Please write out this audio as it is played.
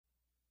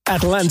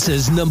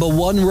Atlanta's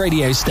 #1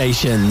 radio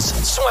stations,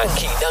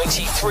 Swanky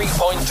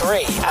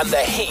 93.3 and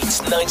The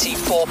Heat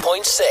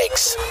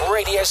 94.6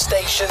 radio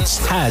stations,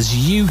 has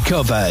you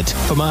covered.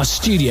 From our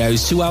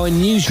studios to our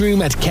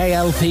newsroom at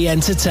KLP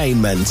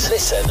Entertainment.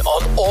 Listen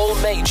on all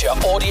major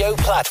audio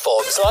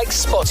platforms like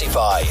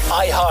Spotify,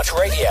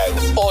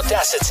 iHeartRadio,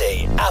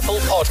 Audacity, Apple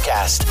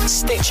Podcast,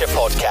 Stitcher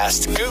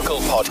Podcast,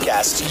 Google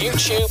Podcast,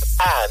 YouTube,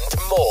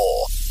 and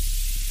more.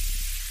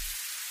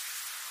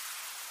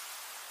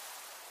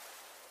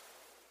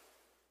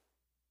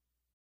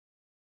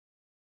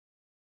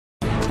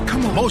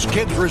 Most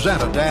kids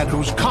resent a dad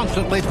who's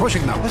constantly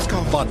pushing them. Let's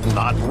go. But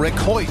not Rick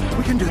Hoyt.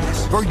 We can do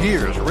this. For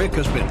years, Rick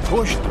has been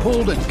pushed,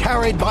 pulled, and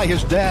carried by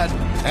his dad,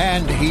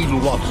 and he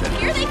loves it.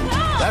 Here they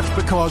come! That's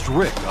because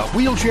Rick, a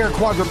wheelchair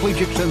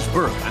quadriplegic since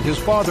birth, and his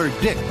father,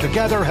 Dick,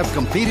 together have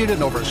competed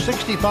in over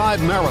 65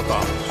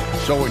 marathons.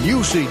 So when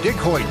you see Dick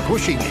Hoyt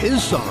pushing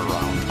his son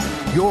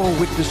around, you're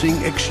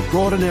witnessing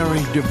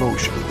extraordinary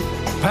devotion.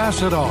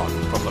 Pass it on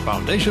from the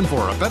Foundation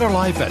for a Better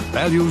Life at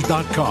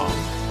values.com.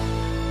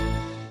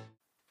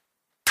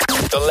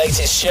 The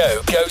latest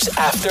show goes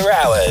after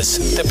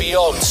hours. The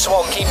Beyond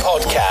Swanky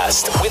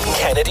podcast with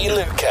Kennedy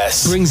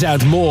Lucas brings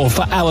out more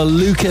for our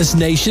Lucas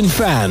Nation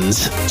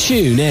fans.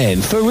 Tune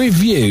in for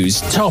reviews,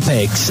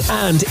 topics,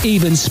 and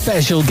even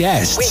special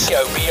guests. We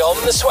go beyond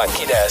the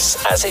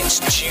swankiness as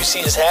it's juicy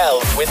as hell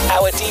with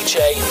our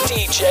DJ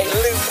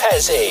Lou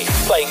Pezzi,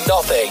 playing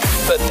nothing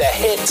but the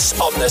hits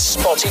on the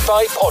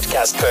Spotify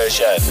podcast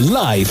version.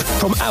 Live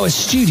from our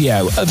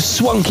studio of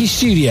Swanky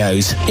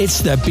Studios,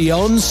 it's the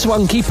Beyond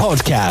Swanky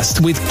podcast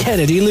with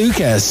Kennedy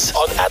Lucas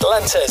on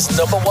Atlanta's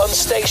 #1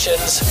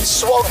 stations,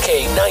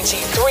 Swanky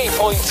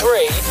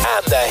 93.3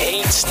 and The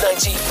Heat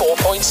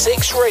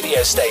 94.6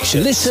 radio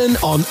station. Listen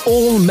on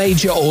all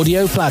major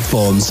audio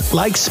platforms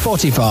like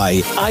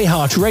Spotify,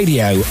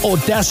 iHeartRadio,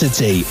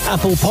 Audacity,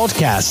 Apple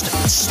Podcast,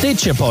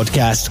 Stitcher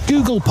Podcast,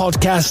 Google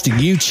Podcast,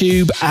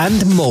 YouTube,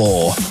 and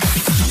more.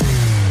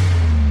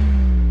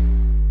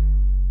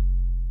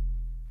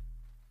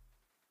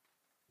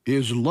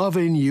 Is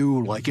loving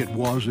you like it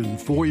was in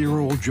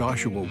 4-year-old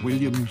Joshua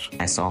Williams?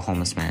 I saw a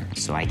homeless man,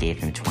 so I gave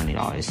him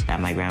 $20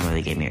 that my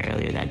grandmother gave me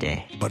earlier that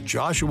day. But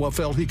Joshua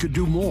felt he could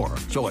do more.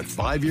 So at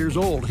 5 years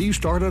old, he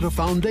started a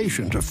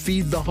foundation to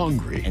feed the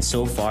hungry. And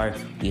so far,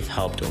 we've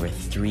helped over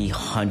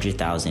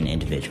 300,000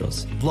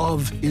 individuals.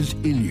 Love is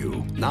in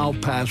you. Now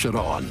pass it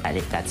on. I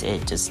think that's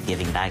it, just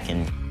giving back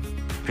and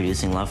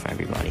producing love for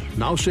everybody.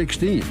 Now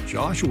 16,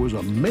 Joshua's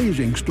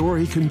amazing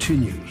story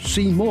continues.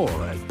 See more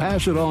at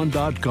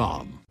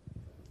passiton.com.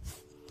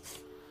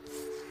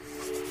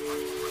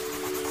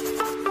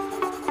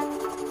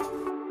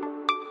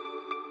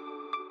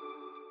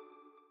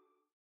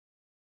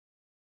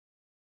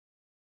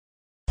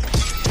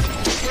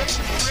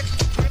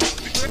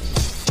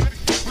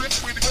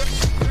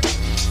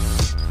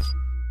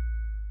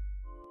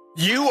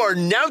 You are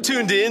now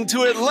tuned in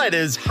to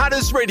Atlanta's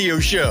hottest radio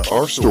show.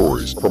 Our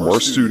stories from our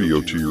studio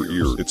to your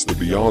ear. It's the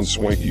Beyond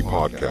Swanky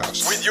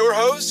podcast. With your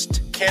host,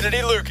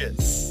 Kennedy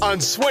Lucas.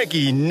 On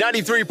Swanky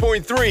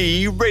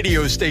 93.3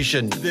 radio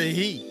station. The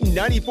Heat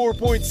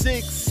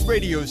 94.6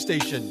 radio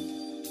station.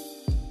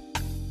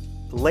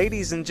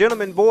 Ladies and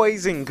gentlemen,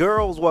 boys and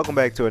girls, welcome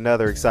back to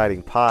another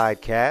exciting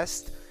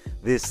podcast.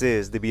 This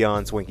is the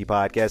Beyond Swanky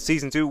podcast,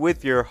 season 2,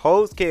 with your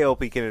host,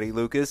 KLP Kennedy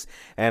Lucas.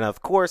 And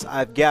of course,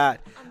 I've got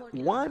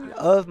one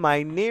of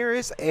my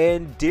nearest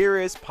and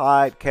dearest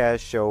podcast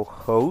show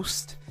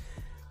host,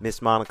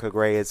 Miss Monica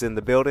Gray, is in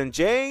the building.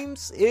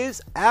 James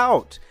is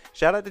out.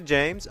 Shout out to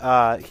James.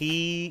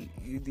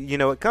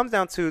 It comes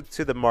down to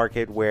the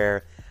market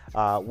where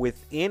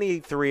with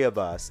any three of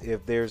us,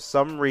 if there's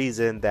some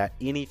reason that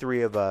any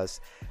three of us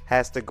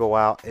has to go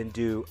out and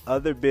do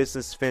other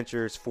business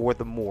ventures for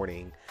the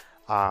morning,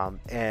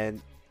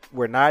 and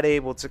we're not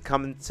able to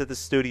come into the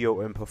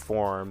studio and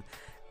perform,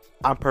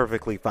 I'm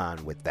perfectly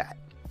fine with that.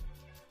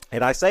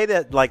 And I say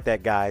that like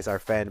that, guys, our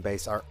fan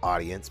base, our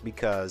audience,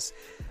 because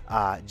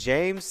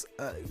James,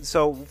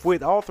 so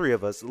with all three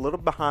of us, a little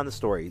behind the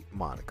story,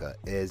 Monica,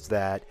 is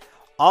that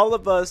all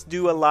of us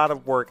do a lot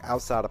of work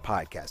outside of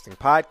podcasting.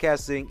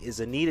 Podcasting is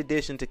a neat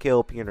addition to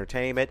KLP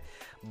Entertainment,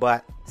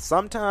 but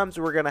sometimes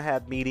we're going to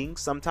have meetings.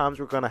 Sometimes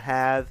we're going to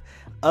have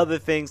other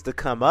things to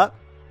come up,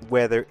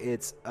 whether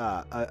it's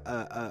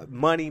a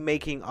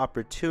money-making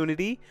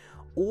opportunity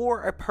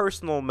or a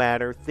personal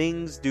matter.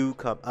 Things do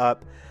come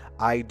up.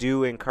 I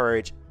do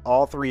encourage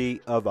all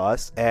three of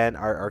us and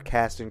our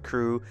cast and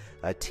crew,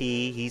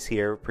 T, he's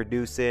here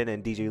producing,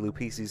 and DJ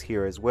Lupisi's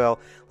here as well.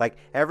 Like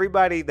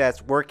everybody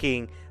that's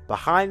working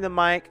behind the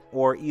mic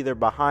or either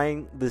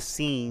behind the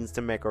scenes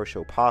to make our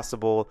show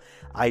possible.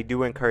 I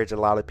do encourage a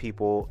lot of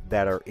people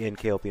that are in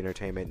KLP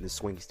Entertainment in the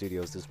Swanky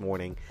Studios this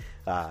morning.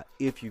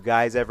 If you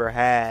guys ever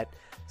had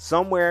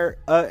somewhere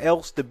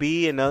else to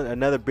be in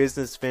another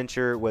business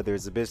venture, whether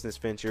it's a business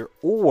venture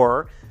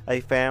or a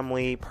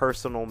family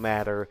personal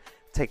matter,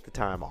 take the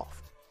time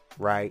off,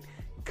 right?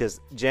 Because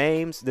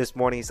James this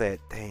morning said,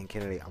 dang,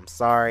 Kennedy, I'm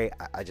sorry,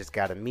 I just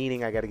got a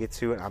meeting I got to get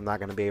to, and I'm not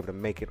going to be able to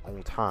make it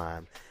on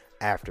time.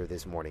 after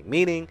this morning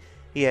meeting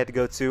he had to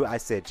go to. I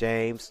said,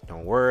 James,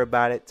 don't worry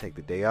about it. Take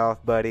the day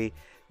off, buddy.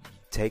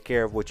 Take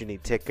care of what you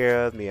need to take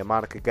care of. Me and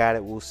Monica got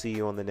it. We'll see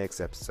you on the next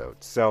episode.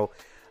 So,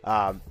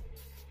 and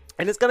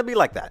it's going to be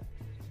like that,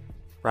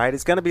 right?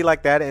 It's going to be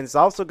like that. And it's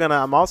also going to,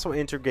 I'm also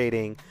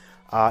integrating,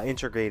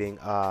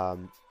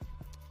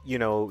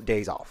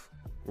 days off,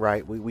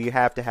 right? We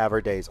have to have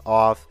our days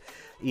off,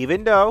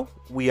 even though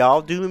we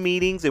all do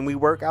meetings and we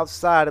work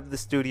outside of the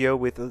studio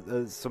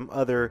with some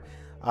other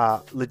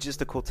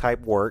logistical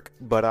type work.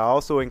 But I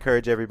also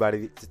encourage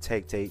everybody to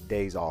take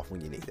days off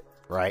when you need it,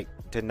 right?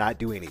 To not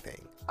do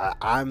anything.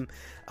 I'm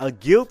a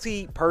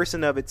guilty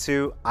person of it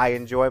too. I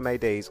enjoy my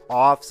days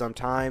off.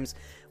 Sometimes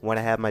when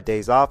I have my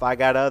days off, I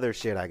got other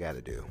shit I got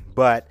to do.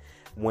 But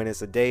when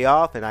it's a day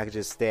off and I can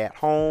just stay at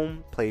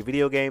home, play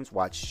video games,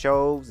 watch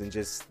shows, and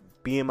just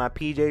be in my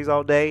PJs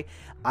all day,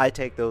 I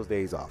take those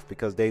days off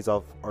because days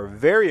off are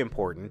very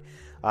important.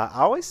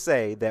 I always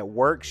say that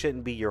work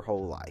shouldn't be your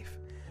whole life.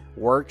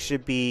 Work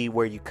should be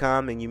where you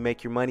come and you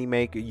make your money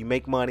maker. You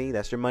make money.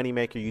 That's your money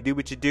maker. You do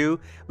what you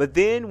do. But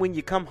then when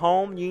you come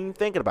home, you ain't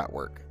thinking about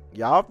work.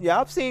 Y'all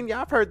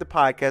have heard the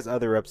podcast,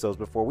 other episodes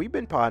before. We've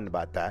been podding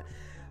about that.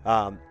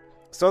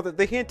 So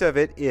the hint of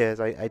it is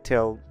I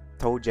told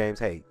James,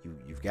 hey,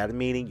 you've got a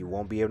meeting. You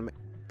won't be able to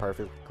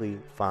perfectly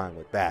fine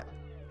with that.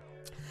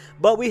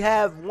 But we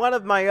have one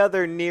of my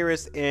other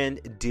nearest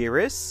and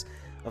dearest,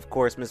 of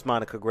course, Miss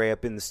Monica Gray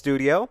up in the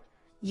studio.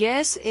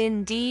 Yes,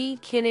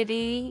 indeed,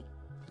 Kennedy.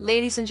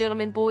 Ladies and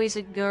gentlemen, boys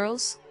and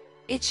girls,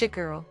 it's your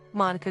girl,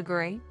 Monica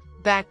Gray,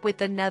 back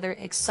with another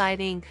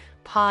exciting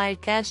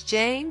podcast.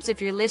 James,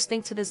 if you're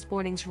listening to this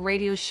morning's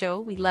radio show,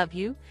 we love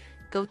you.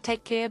 Go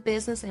take care of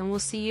business, and we'll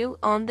see you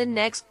on the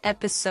next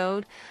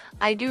episode.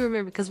 I do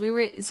remember because we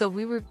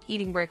were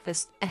eating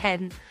breakfast,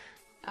 and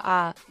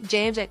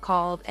James had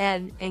called,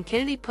 and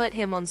Kennedy put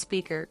him on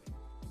speaker,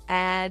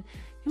 and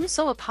he was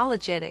so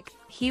apologetic.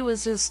 He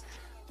was just,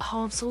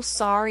 oh, I'm so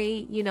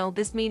sorry.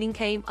 This meeting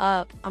came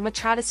up. I'm going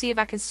to try to see if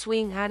I can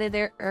swing out of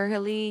there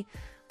early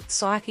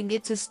so I can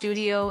get to the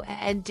studio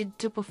and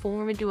to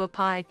perform and do a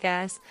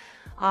podcast.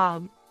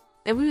 And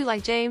we were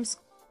like, James,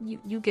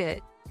 you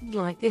good.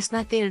 Like, it's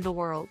not the end of the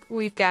world.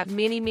 We've got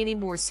many, many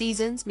more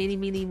seasons, many,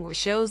 many more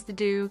shows to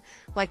do.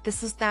 Like,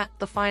 this is not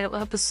the final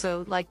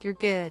episode. Like, you're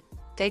good.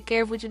 Take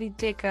care of what you need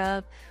to take care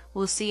of.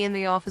 We'll see you in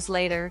the office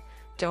later.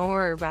 Don't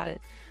worry about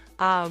it.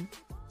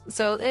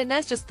 So, and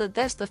that's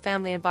the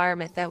family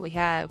environment that we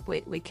have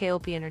with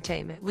KLP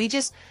Entertainment.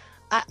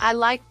 I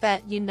like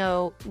that,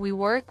 we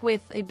work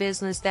with a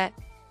business that,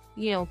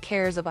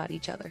 cares about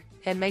each other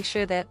and make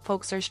sure that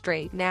folks are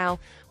straight. Now,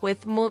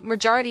 with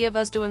majority of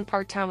us doing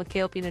part-time with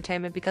KLP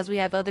Entertainment, because we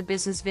have other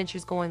business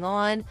ventures going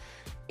on,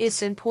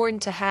 it's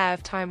important to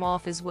have time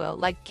off as well,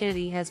 like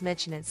Kennedy has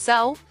mentioned it.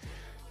 So,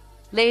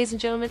 ladies and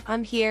gentlemen,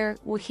 I'm here.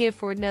 We're here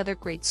for another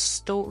great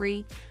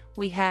story.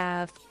 We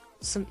have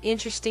some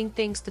interesting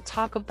things to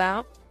talk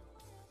about.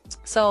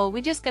 So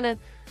we're gonna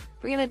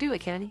do it,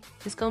 Kennedy.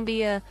 It's gonna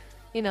be a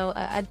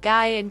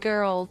guy and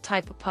girl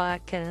type of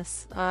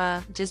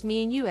podcast. Just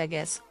me and you, I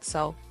guess.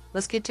 So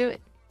let's get to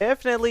it.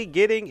 Definitely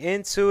getting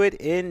into it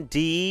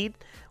indeed.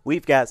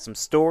 We've got some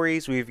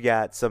stories. We've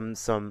got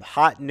some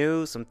hot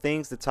news, some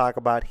things to talk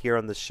about here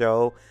on the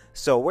show.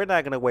 So we're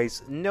not gonna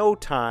waste no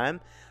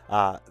time.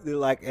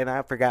 And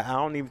I forgot, I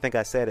don't even think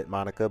I said it,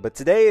 Monica, but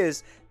today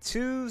is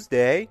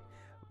Tuesday,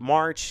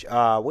 March,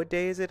 what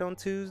day is it on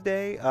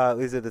Tuesday?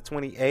 Is it the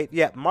 28th?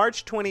 Yeah,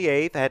 March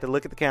 28th. I had to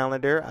look at the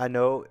calendar. I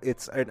know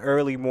it's an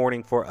early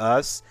morning for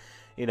us.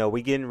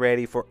 We getting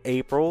ready for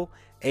April.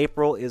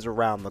 April is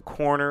around the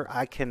corner.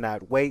 I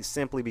cannot wait,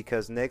 simply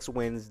because next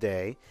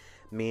Wednesday,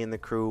 me and the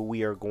crew,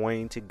 we are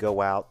going to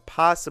go out,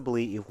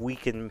 possibly if we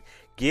can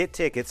get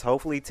tickets.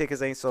 Hopefully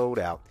tickets ain't sold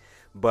out,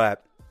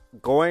 but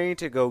going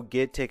to go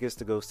get tickets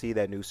to go see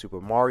that new Super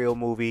Mario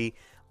movie.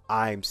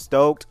 I'm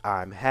stoked.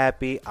 I'm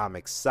happy. I'm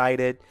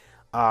excited.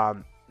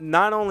 Not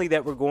only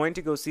that, we're going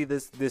to go see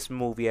this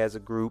movie as a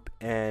group,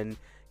 and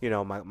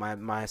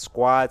my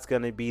squad's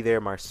gonna be there.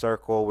 My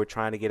circle. We're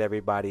trying to get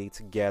everybody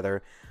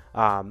together.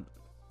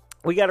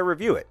 We got to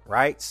review it,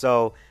 right?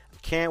 So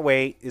can't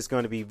wait. It's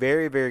going to be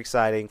very, very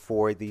exciting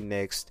for the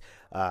next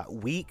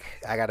week.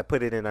 I got to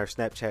put it in our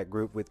Snapchat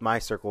group with my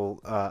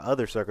circle,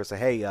 other circles. Say,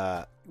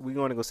 hey, we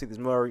want to go see this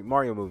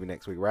Mario movie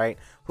next week, right?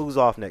 Who's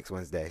off next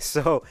Wednesday?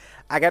 So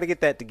I got to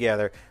get that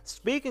together.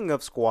 Speaking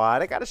of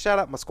squad, I got to shout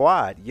out my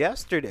squad.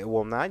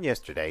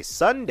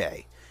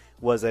 Sunday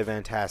was a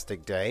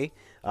fantastic day.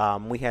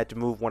 We had to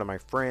move one of my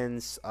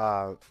friends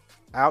out.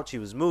 She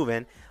was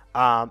moving.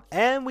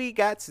 And we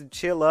got to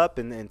chill up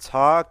and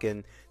talk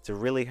and to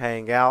really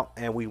hang out.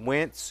 And we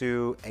went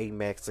to a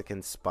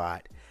Mexican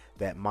spot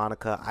that,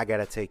 Monica, I got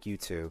to take you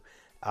to.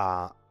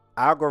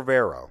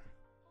 Algarvero.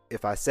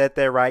 If I said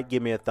that right,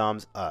 give me a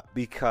thumbs up,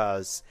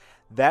 because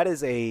that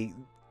is a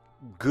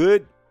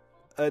good,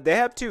 they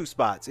have two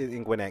spots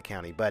in Gwinnett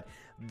County, but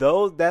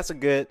that's a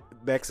good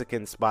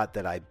Mexican spot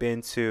that I've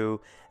been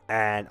to.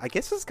 And I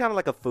guess it's kind of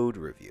like a food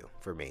review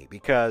for me,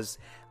 because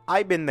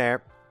I've been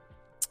there.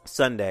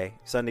 Sunday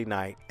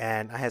night,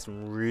 and I had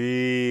some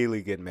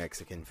really good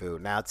Mexican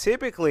food. Now,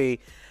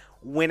 typically,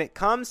 when it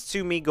comes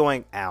to me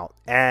going out,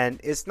 and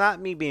it's not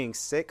me being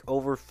sick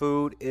over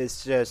food,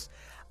 it's just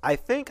I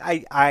think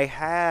I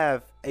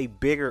have a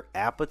bigger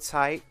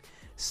appetite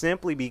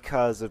simply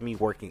because of me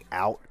working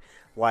out.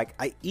 Like,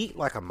 I eat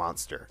like a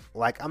monster.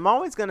 Like, I'm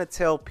always going to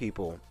tell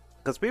people,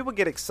 because people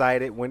get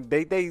excited when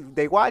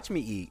they watch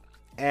me eat,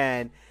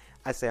 and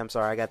I say, I'm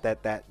sorry, I got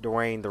that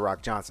Dwayne The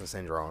Rock Johnson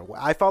syndrome.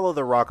 I follow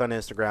The Rock on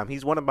Instagram.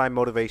 He's one of my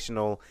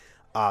motivational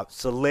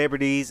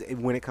celebrities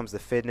when it comes to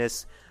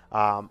fitness.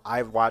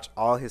 I've watched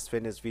all his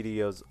fitness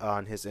videos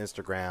on his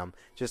Instagram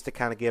just to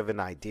kind of give an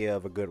idea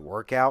of a good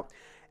workout.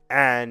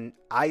 And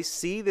I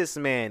see this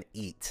man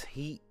eat.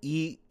 He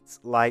eats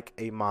like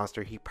a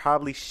monster. He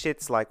probably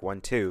shits like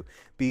one too,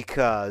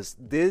 because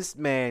this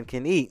man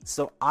can eat.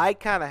 So I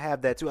kind of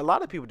have that too. A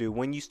lot of people do.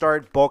 When you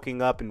start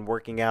bulking up and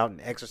working out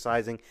and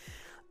exercising,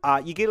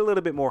 you get a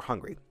little bit more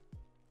hungry.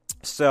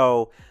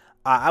 So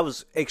I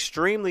was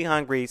extremely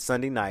hungry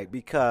Sunday night,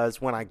 because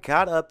when I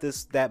got up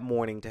that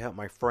morning to help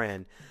my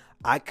friend,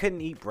 I couldn't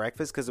eat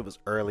breakfast because it was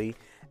early.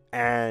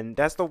 And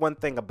that's the one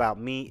thing about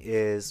me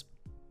is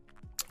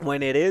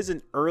when it is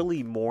an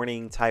early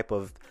morning type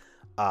of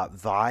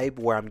vibe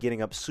where I'm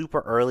getting up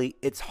super early,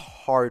 it's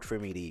hard for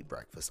me to eat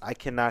breakfast. I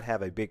cannot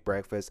have a big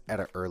breakfast at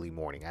an early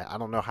morning. I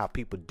don't know how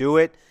people do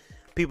it.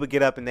 People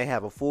get up and they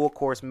have a full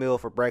course meal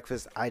for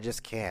breakfast. I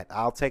just can't.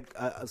 I'll take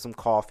some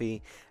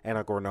coffee and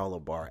a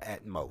granola bar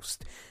at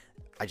most.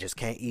 I just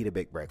can't eat a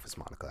big breakfast,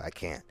 Monica. I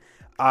can't.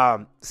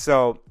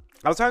 So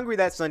I was hungry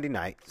that Sunday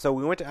night. So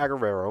we went to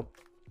Aguero,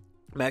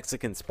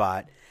 Mexican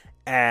spot.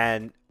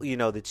 And,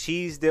 the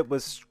cheese dip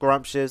was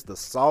scrumptious. The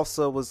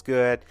salsa was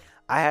good.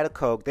 I had a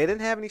Coke. They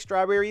didn't have any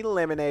strawberry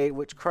lemonade,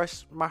 which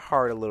crushed my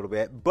heart a little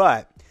bit.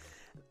 But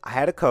I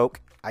had a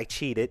Coke. I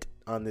cheated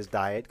on this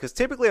diet because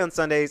typically on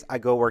Sundays I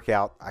go work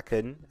out. I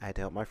couldn't. I had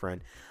to help my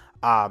friend.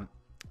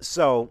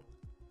 So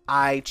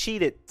I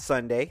cheated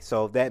Sunday.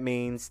 So that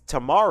means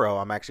tomorrow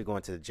I'm actually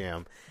going to the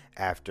gym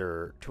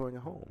after touring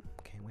a home.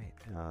 Can't wait.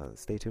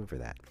 Stay tuned for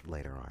that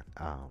later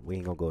on. We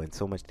ain't gonna go in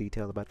so much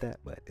detail about that,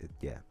 but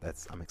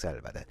I'm excited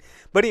about that.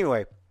 But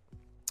anyway,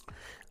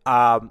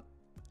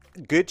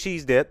 good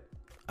cheese dip.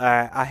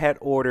 I had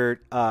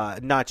ordered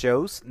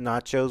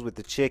nachos with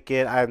the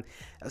chicken.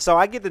 So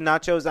I get the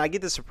nachos. I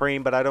get the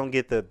Supreme, but I don't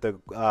get the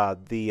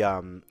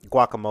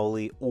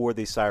guacamole or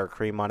the sour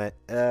cream on it.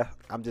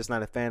 I'm just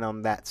not a fan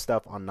on that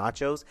stuff on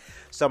nachos.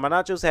 So my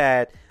nachos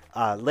had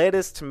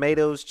lettuce,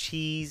 tomatoes,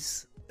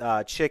 cheese,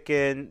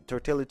 chicken,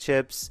 tortilla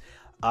chips,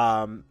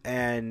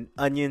 and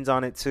onions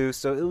on it too.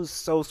 So it was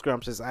so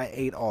scrumptious. I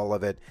ate all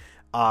of it.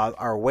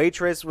 Our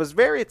waitress was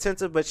very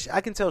attentive, but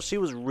I can tell she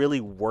was really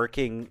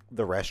working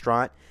the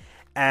restaurant,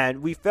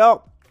 and we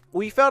felt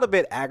a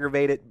bit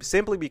aggravated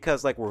simply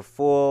because we're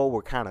full,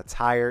 we're kind of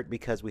tired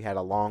because we had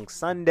a long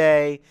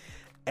Sunday.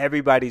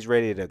 Everybody's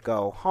ready to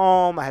go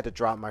home. I had to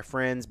drop my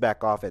friends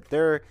back off at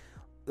their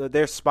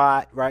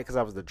spot, right? Because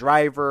I was the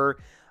driver.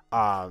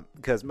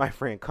 Because my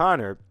friend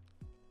Connor,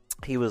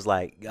 he was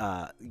like,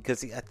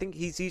 because I think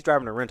he's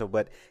driving a rental,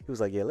 but he was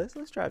like, yeah,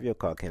 let's drive your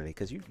car, Kennedy,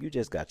 because you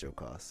just got your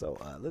car. So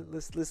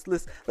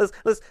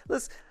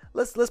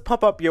let's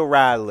pump up your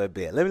ride a little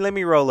bit. Let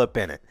me roll up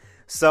in it.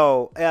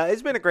 So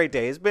it's been a great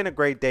day. It's been a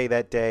great day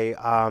that day.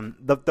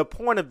 The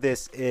point of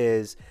this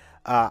is,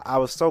 I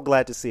was so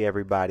glad to see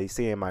everybody,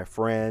 seeing my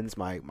friends,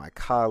 my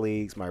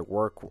colleagues, my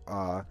work,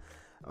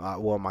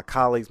 my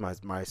colleagues,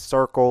 my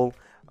circle,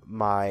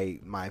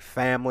 my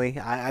family.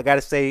 I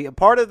gotta say,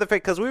 part of the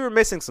fact, because we were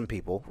missing some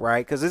people,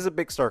 right? Because there's a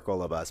big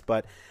circle of us,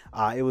 but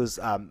it was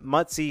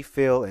Mutzi,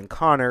 Phil, and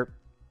Connor.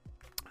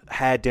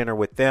 Had dinner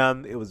with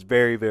them. It was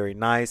very, very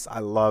nice. I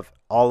love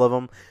all of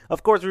them.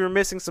 Of course, we were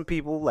missing some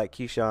people like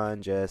Keyshawn,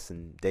 Jess,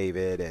 and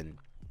David, and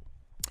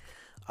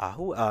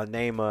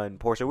Naima and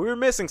Portia. We were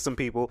missing some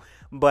people,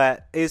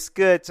 but it's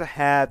good to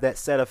have that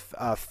set of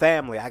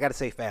family. I gotta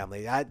say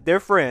family. They're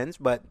friends,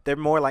 but they're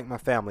more like my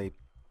family,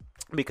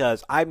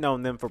 because I've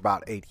known them for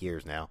about 8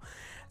 years now.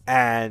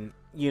 And,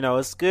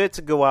 it's good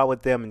to go out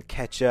with them and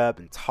catch up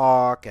and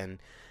talk, and,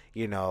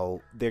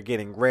 they're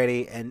getting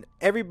ready. And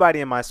everybody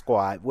in my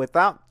squad,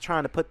 without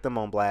trying to put them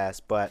on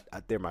blast, but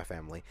they're my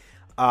family,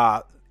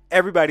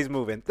 everybody's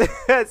moving.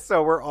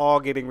 So we're all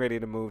getting ready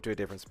to move to a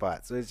different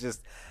spot. So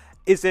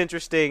it's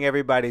interesting.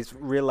 Everybody's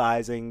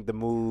realizing the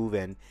move,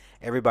 and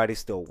everybody's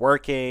still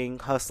working,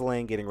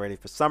 hustling, getting ready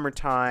for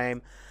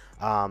summertime.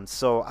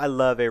 So I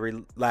love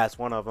every last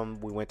one of them.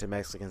 We went to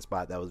Mexican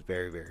spot. That was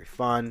very, very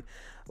fun.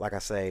 Like I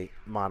say,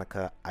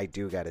 Monica, I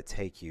do got to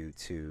take you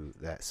to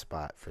that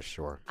spot for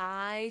sure.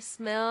 I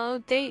smell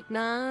date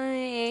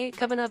night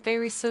coming up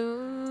very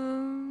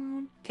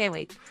soon. Can't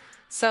wait.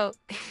 So,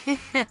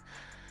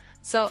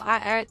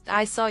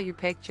 I saw your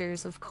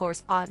pictures, of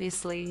course.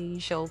 Obviously, you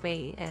showed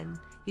me and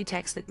you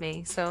texted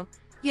me. So,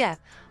 yeah.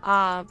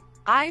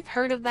 I've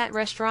heard of that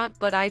restaurant,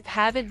 but I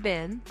haven't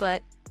been.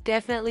 But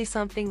definitely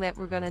something that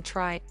we're going to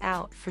try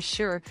out for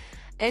sure.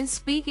 And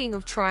speaking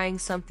of trying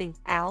something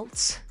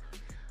out,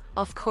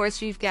 Of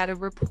course, we've got a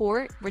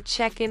report. We're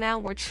checking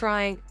out, we're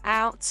trying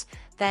out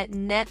that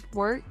net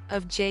worth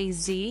of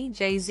Jay-Z.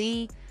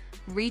 Jay-Z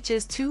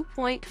reaches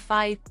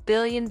 $2.5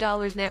 billion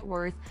net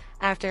worth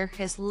after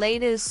his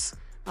latest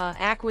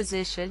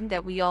acquisition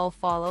that we all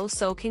follow.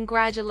 So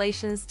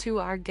congratulations to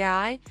our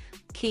guy,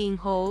 King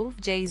Hove,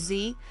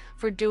 Jay-Z,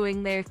 for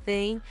doing their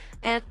thing.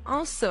 And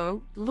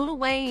also, Lil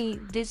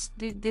Wayne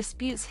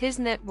disputes his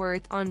net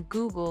worth on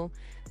Google,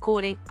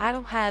 quoting, "I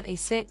don't have a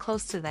cent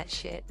close to that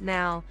shit."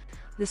 Now,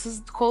 this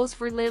is quotes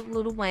for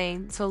Lil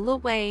Wayne. So Lil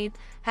Wayne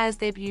has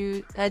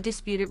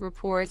disputed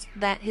reports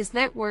that his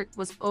net worth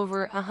was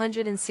over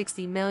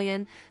 160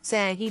 million,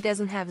 saying he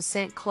doesn't have a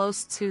cent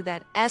close to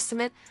that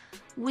estimate.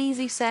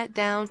 Weezy sat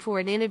down for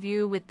an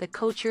interview with the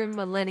Culture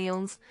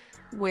Millennials,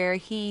 where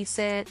he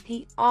said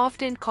he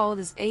often called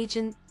his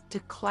agent to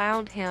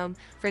clown him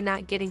for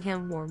not getting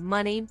him more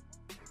money.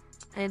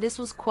 And this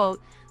was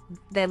quote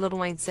that Lil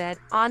Wayne said,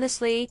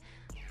 "Honestly,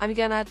 I'm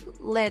gonna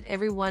let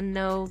everyone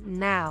know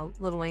now,"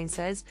 Lil Wayne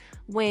says,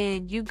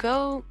 when you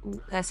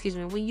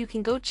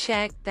can go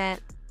check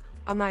that."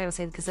 I'm not gonna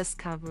say it because that's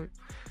covered.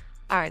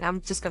 Alright,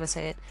 I'm just gonna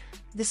say it.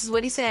 This is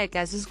what he said,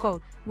 guys. This is a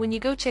quote. "When you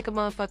go check a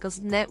motherfucker's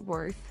net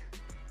worth,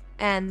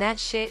 and that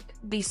shit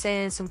be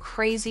saying some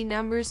crazy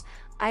numbers,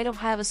 I don't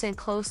have a cent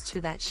close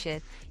to that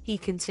shit." He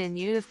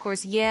continued, of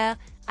course, "Yeah,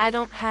 I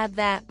don't have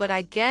that, but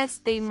I guess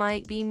they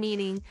might be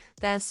meaning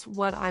that's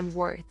what I'm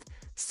worth.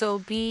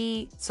 So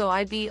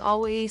I be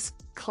always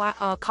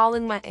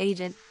calling my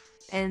agent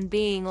and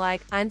being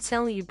like, I'm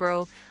telling you,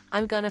 bro,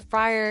 I'm gonna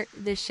fire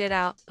this shit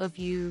out of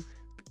you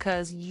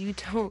because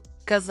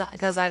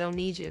I don't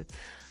need you."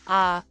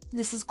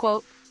 This is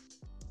quote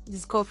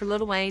for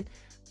Lil Wayne.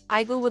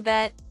 "I go with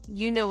that.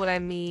 You know what I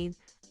mean.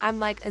 I'm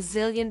like $1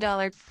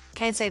 zillion.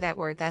 Can't say that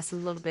word. That's a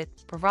little bit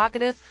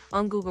provocative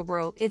on Google,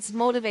 bro. It's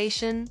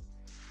motivation.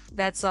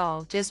 That's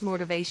all. Just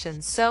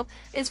motivation." So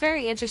it's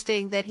very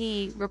interesting that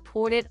he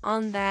reported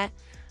on that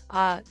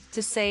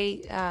to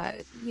say,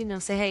 hey,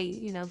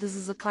 this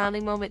is a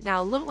clowning moment.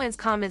 Now, Lil Wayne's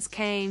comments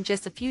came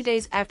just a few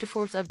days after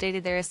Forbes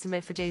updated their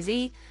estimate for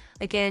Jay-Z.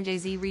 Again,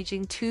 Jay-Z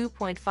reaching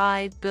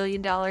 $2.5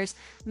 billion,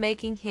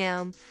 making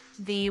him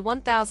the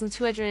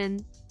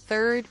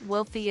 1,203rd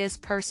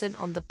wealthiest person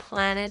on the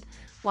planet.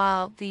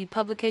 While the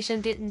publication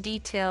didn't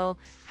detail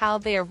how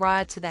they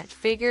arrived to that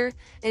figure,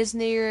 is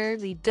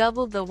nearly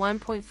double the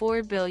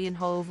 1.4 billion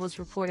Hove was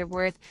reported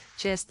worth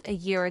just a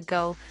year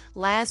ago.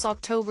 Last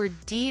October,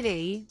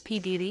 P.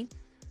 Diddy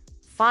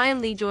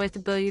finally joined the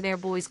Billionaire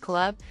Boys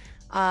Club,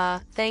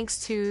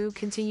 thanks to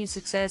continued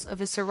success of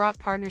his Ciroc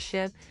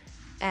partnership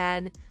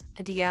and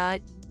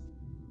Diageo.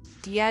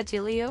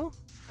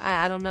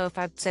 I don't know if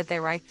I said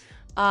that right.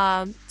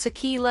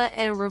 Tequila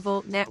and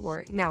Revolt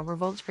Network. Now,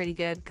 Revolt's pretty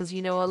good because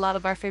a lot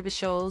of our favorite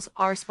shows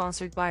are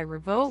sponsored by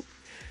Revolt.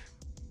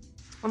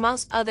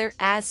 Amongst other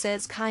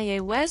assets,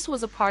 Kanye West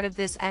was a part of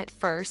this at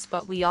first,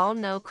 but we all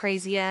know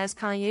crazy ass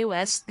Kanye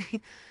West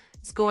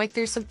is going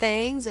through some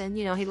things, and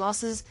he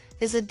lost his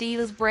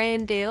Adidas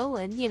brand deal,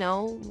 and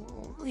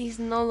he's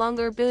no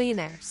longer a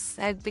billionaire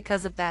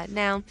because of that.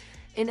 Now,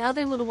 in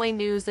other Lil Wayne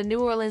news, the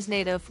New Orleans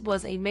native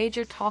was a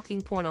major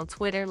talking point on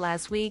Twitter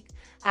last week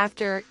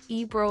after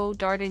Ebro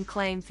Darden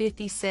claimed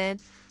 50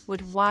 Cent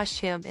would wash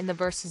him in the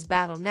versus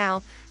battle.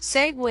 Now,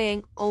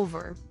 segueing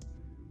over,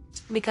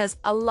 because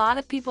a lot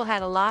of people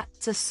had a lot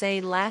to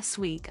say last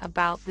week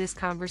about this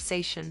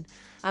conversation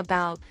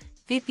about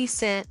 50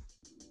 Cent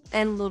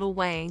and Lil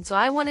Wayne. So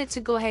I wanted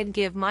to go ahead and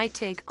give my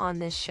take on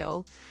this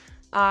show,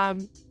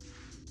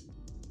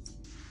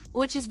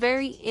 which is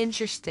very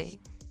interesting,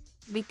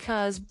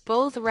 because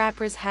both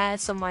rappers had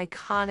some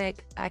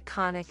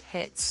iconic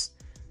hits.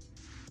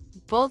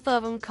 Both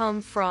of them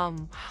come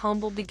from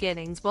humble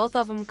beginnings. Both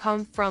of them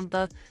come from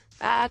the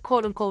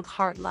quote-unquote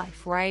hard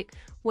life, right?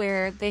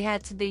 Where they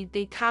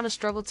kind of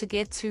struggled to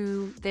get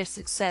to their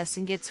success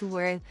and get to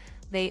where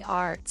they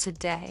are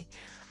today.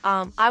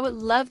 I would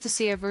love to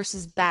see a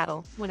versus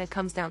battle when it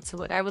comes down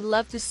to it. I would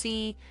love to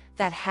see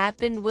that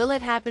happen. Will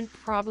it happen?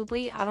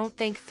 Probably. I don't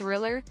think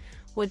Thriller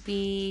would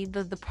be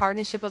the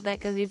partnership of that,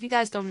 because if you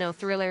guys don't know,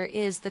 Thriller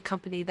is the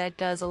company that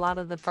does a lot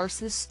of the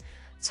versus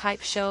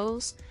type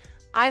shows.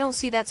 I don't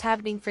see that's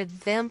happening for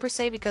them per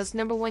se, because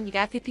number one, you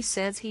got 50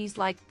 Cent. He's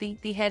like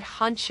the head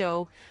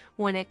honcho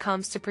when it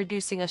comes to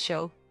producing a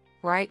show,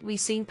 right? We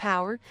seen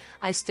Power.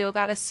 I still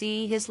gotta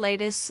see his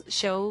latest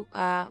show.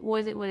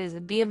 What is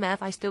it? BMF.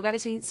 I still gotta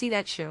see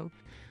that show.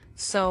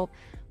 So,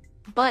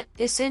 but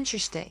it's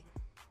interesting,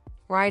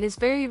 right? It's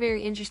very,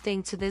 very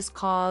interesting to this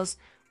cause.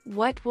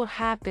 What will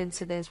happen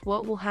to this?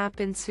 What will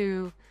happen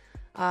to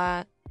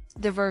the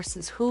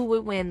verses? Who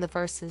would win the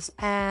verses?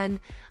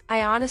 And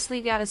I honestly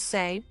gotta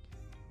say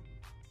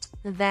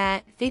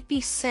that 50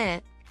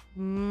 Cent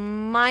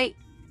might,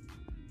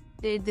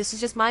 this is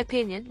just my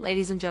opinion,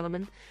 ladies and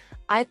gentlemen,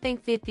 I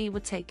think 50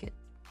 would take it.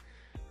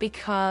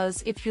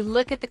 Because if you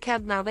look at the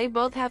catalog, now they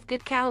both have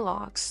good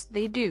catalogs.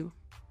 They do.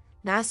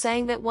 Not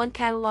saying that one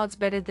catalog's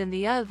better than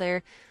the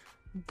other,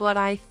 but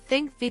I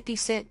think 50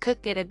 Cent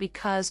could get it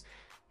because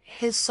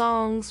his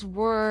songs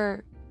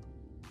were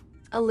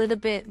a little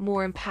bit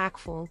more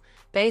impactful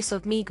based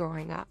off me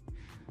growing up.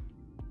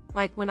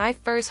 Like, when I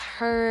first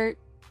heard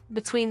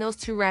between those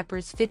two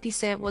rappers, 50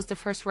 Cent was the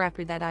first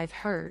rapper that I've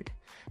heard.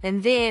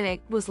 And then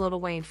it was Lil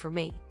Wayne for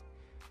me.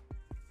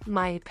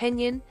 My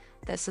opinion,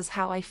 this is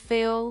how I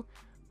feel.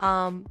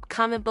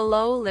 Comment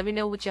below, let me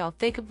know what y'all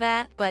think of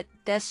that. But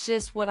that's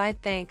just what I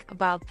think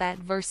about that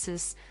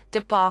versus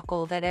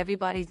debacle that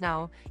everybody's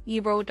now.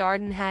 Ebro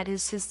Darden had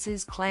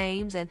his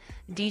claims, and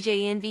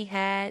DJ Envy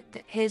had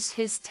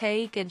his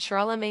take, and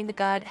Charlamagne the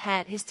God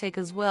had his take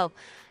as well.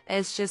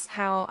 It's just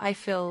how I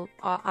feel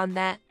on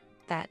that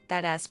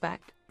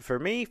aspect. For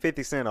me,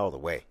 50 Cent all the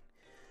way.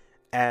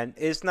 And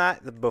it's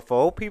not,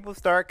 before people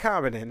start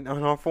commenting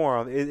on our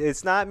forum,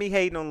 it's not me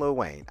hating on Lil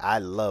Wayne. I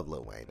love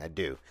Lil Wayne, I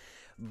do.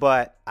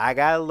 But I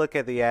got to look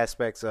at the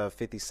aspects of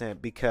 50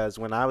 Cent, because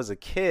when I was a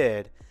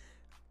kid,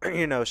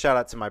 shout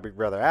out to my big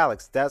brother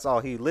Alex, that's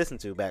all he listened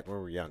to back when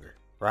we were younger,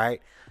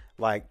 right?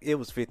 Like, it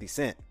was 50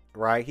 Cent,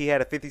 right? He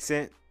had a 50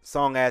 Cent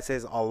song as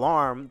his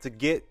alarm to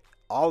get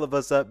all of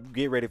us up,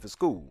 get ready for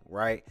school,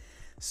 right?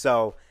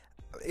 So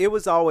it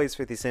was always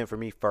 50 Cent for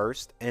me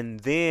first,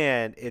 and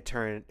then it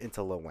turned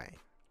into Lil Wayne.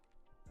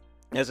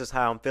 That's just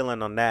how I'm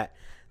feeling on that.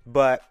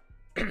 But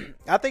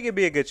I think it'd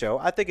be a good show.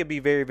 I think it'd be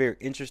very, very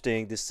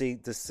interesting to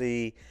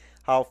see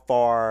how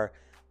far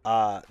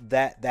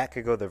that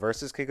could go. The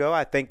verses could go.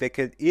 I think they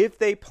could, if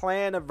they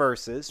plan a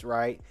versus,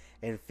 right?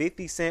 And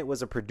 50 Cent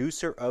was a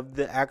producer of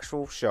the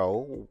actual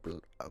show,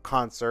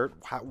 concert,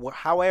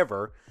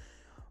 however,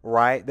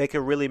 right? They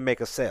could really make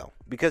a sale,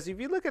 because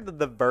if you look at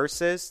the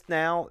verses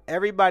now,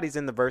 everybody's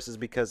in the verses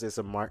because it's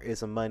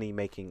a money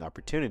making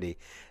opportunity.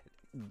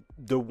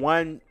 The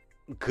one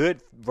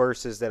good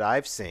verses that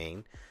I've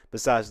seen,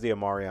 besides the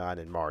Omarion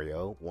and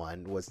Mario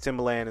one, was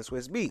Timbaland and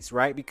Swiss Beats,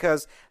 right?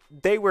 Because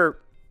they were,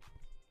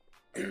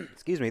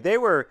 they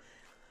were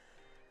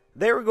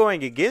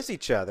going against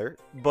each other,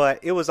 but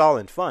it was all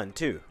in fun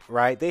too,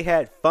 right? They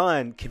had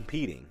fun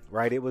competing,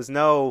 right? It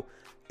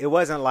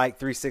wasn't like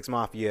 3 6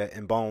 Mafia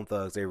and Bone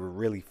Thugs. They were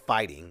really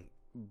fighting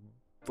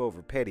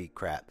over petty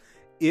crap.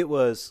 It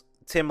was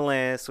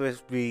Timbaland, Swiss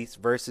Beats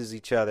versus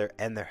each other,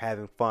 and they're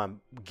having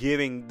fun,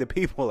 giving the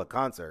people a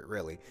concert,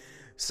 really.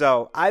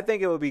 So I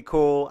think it would be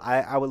cool.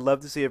 I would love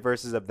to see a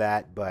versus of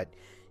that, but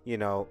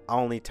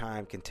only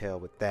time can tell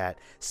with that.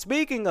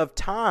 Speaking of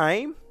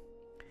time,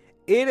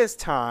 it is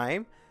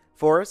time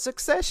for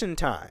Succession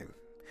time.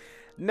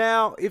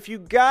 Now, if you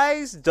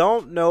guys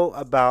don't know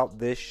about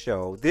this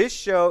show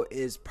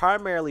is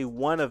primarily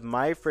one of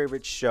my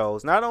favorite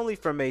shows, not only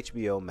from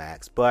HBO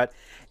Max, but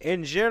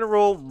in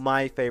general,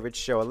 my favorite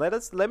show. And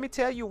let me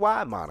tell you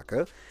why,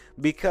 Monica.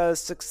 Because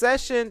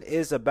Succession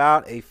is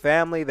about a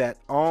family that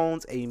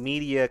owns a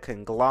media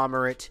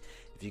conglomerate.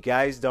 If you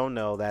guys don't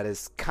know, that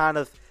is kind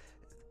of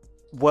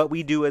what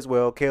we do as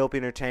well. KLP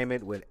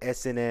Entertainment with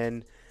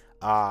SNN,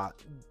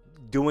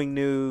 doing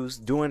news,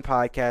 doing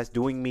podcasts,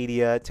 doing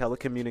media,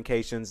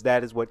 telecommunications.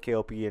 That is what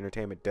KLP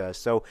Entertainment does.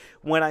 So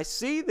when I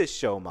see this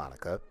show,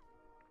 Monica,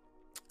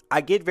 I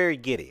get very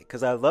giddy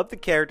because I love the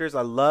characters.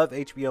 I love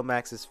HBO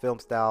Max's film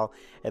style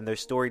and their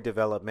story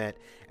development,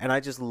 and I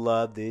just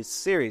love this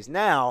series.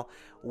 Now,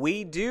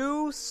 we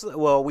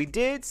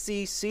did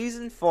see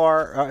season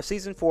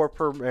 4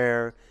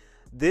 premiere.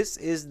 This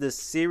is the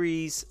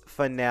series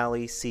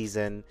finale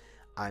season.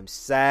 I'm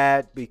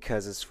sad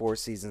because it's 4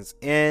 seasons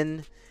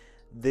in.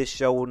 This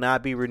show will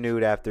not be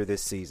renewed after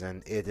this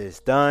season. It is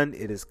done.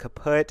 It is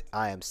kaput.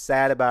 I am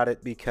sad about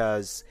it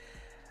because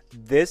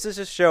this is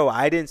a show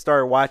I didn't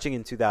start watching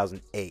in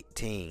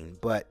 2018,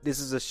 but this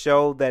is a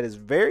show that is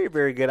very,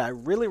 very good. I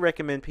really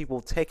recommend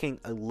people taking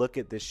a look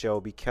at this show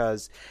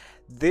because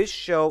this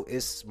show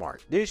is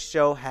smart. This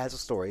show has a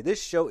story. This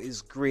show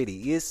is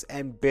gritty. It's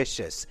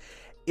ambitious.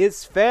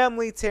 It's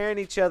family tearing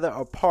each other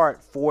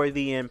apart for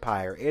the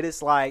empire. It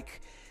is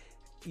like,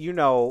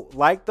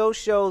 like those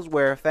shows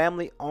where a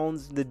family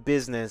owns the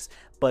business,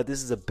 but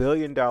this is $1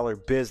 billion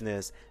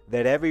business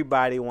that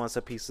everybody wants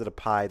a piece of the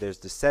pie. There's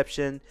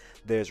deception,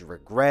 there's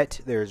regret,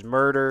 there's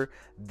murder,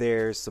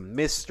 there's some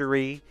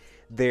mystery,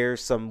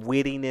 there's some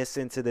wittiness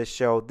into this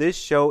show. This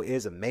show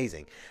is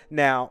amazing.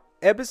 Now,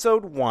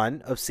 episode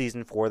 1 of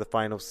season 4, the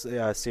final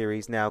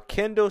series. Now,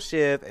 Kendall,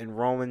 Shiv, and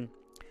Roman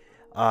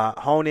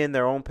hone in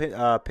their own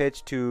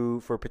pitch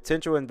for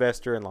potential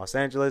investor in Los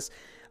Angeles.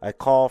 A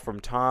call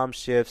from Tom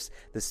shifts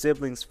the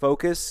siblings'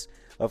 focus.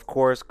 Of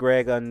course,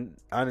 Greg,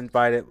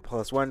 uninvited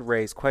 +1,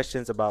 raised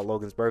questions about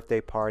Logan's birthday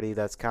party.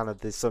 That's kind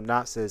of the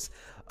synopsis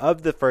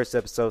of the first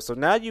episode. So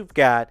now you've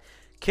got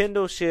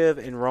Kendall, Shiv,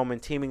 and Roman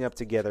teaming up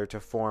together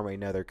to form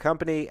another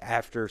company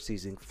after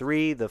season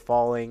 3, the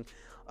falling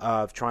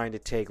of trying to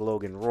take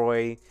Logan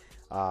Roy,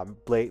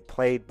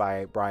 played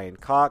by Brian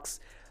Cox.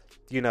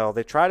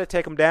 They tried to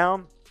take him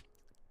down,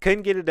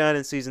 couldn't get it done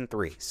in season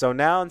 3. So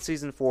now in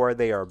season 4,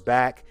 they are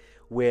back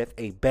with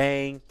a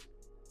bang.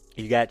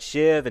 You got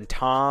Shiv and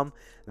Tom.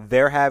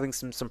 They're having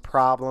some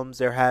problems.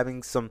 They're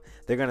going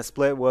to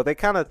split. Well,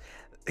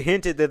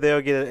 hinted that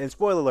they'll get and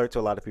spoiler alert to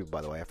a lot of people,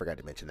 by the way, I forgot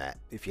to mention that.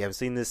 If you haven't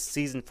seen this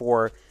season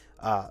 4,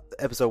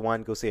 episode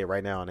 1, go see it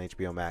right now on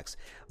HBO Max.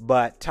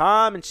 But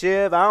Tom and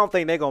Shiv, I don't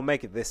think they're going to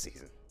make it this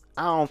season.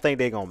 I don't think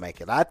they're going to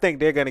make it. I think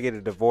they're going to get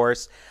a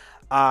divorce.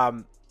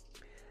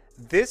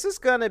 This is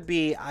going to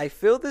be, I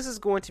feel this is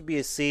going to be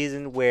a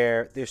season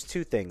where there's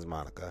two things,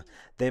 Monica.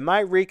 They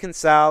might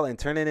reconcile and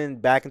turn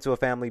it back into a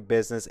family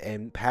business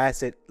and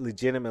pass it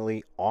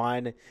legitimately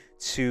on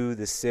to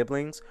the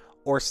siblings,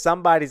 or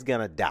somebody's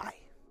going to die.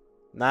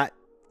 Not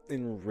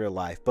in real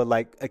life, but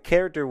like a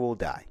character will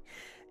die.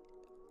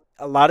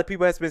 A lot of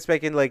people have been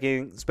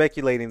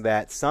speculating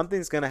that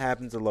something's going to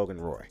happen to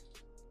Logan Roy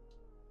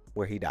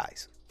where he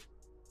dies.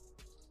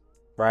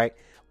 Right?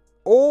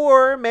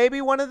 Or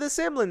maybe one of the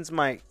siblings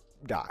might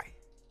die.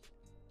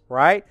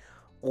 Right?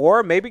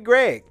 Or maybe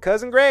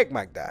cousin Greg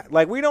might die.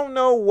 Like, we don't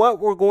know what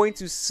we're going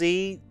to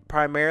see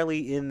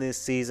primarily in this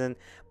season,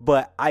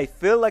 but I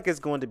feel like it's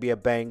going to be a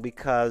bang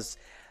because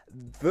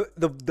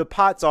the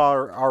pots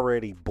are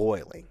already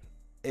boiling.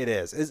 It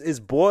is. It's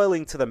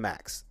boiling to the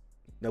max.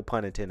 No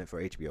pun intended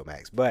for HBO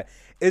Max, but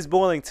it's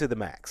boiling to the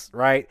max,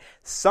 right?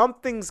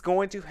 Something's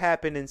going to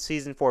happen in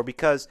season 4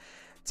 because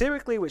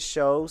typically with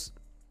shows,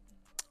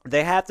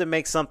 they have to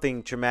make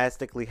something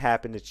dramatically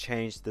happen to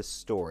change the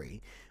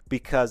story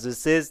because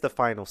this is the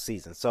final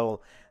season. So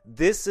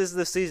this is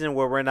the season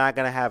where we're not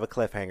going to have a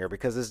cliffhanger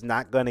because it's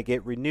not going to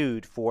get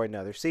renewed for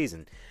another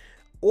season.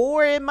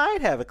 Or it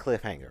might have a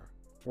cliffhanger,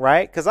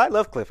 right? Because I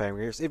love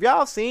cliffhangers. If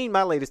y'all seen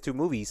my latest 2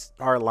 movies,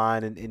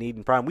 Hardline and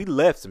Eden Prime, we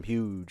left some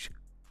huge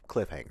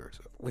cliffhangers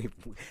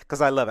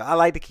because I love it. I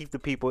like to keep the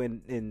people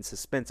in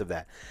suspense of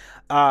that.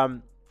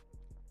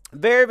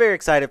 Very, very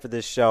excited for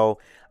this show.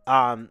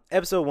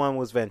 Episode 1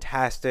 was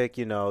fantastic.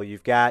 You know,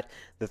 you've got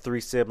the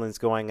 3 siblings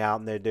going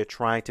out and they're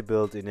trying to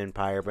build an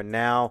empire, but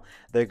now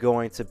they're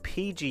going to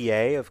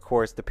PGA. Of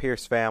course, the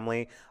Pierce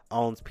family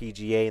owns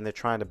PGA and they're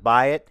trying to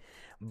buy it,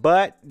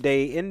 but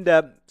they end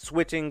up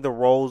switching the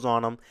roles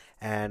on them.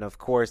 And of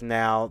course,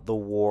 now the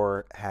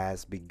war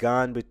has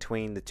begun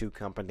between the 2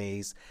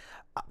 companies.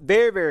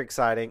 Very, very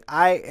exciting.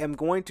 I am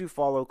going to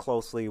follow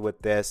closely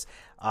with this.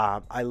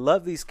 I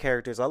love these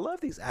characters. I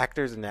love these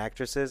actors and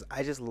actresses.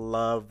 I just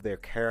love their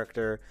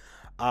character.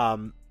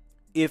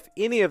 If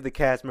any of the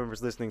cast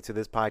members listening to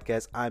this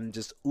podcast, I'm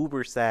just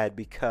uber sad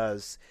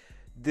because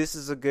this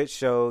is a good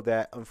show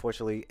that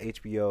unfortunately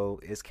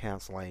HBO is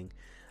canceling.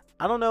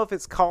 I don't know if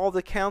it's called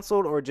the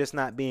canceled or just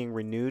not being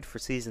renewed for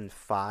season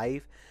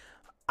 5.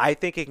 I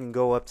think it can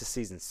go up to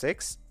season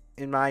 6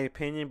 in my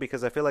opinion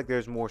because I feel like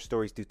there's more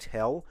stories to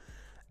tell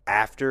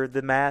after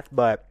the math,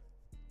 but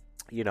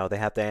you know, they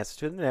have to answer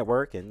to the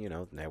network and you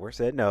know, the network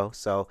said no.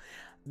 So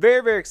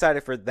very, very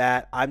excited for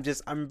that.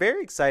 I'm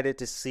very excited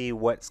to see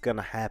what's going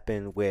to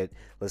happen with,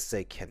 let's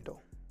say,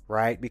 Kendall,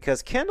 right?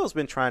 Because Kendall's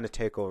been trying to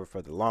take over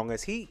for the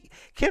longest.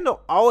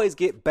 Kendall always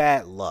get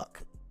bad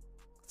luck.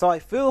 So I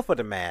feel for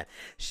the man.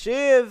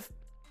 Shiv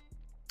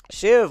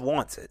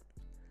wants it,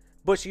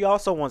 but she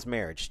also wants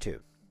marriage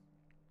too,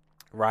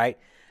 right?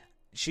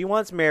 She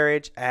wants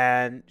marriage,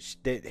 and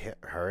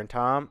her and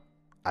Tom,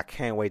 I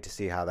can't wait to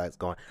see how that's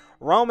going.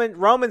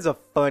 Roman's a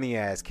funny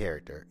ass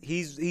character.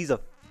 He's a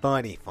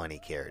funny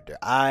character.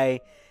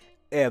 I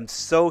am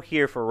so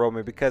here for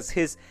Roman because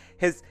his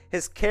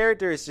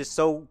character is just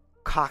so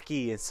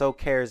cocky and so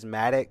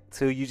charismatic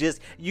too.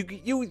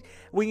 You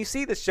when you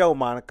see the show,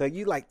 Monica,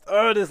 you like,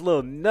 oh, this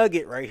little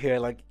nugget right here.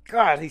 Like,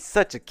 God, he's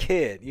such a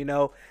kid, you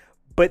know.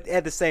 But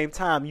at the same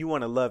time, you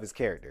want to love his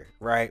character,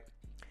 right?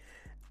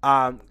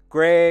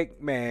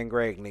 Greg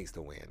needs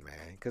to win,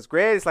 man. Because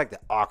Greg is like the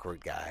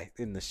awkward guy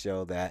in the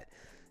show that,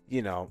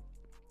 you know,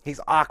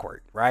 he's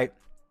awkward, right?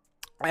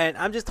 And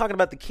I'm just talking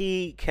about the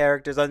key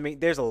characters. I mean,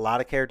 there's a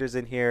lot of characters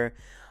in here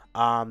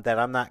that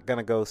I'm not going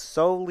to go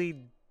solely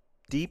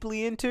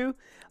deeply into.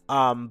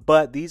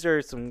 But these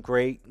are some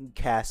great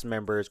cast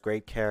members,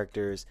 great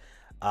characters.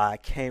 I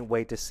can't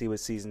wait to see what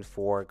season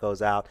 4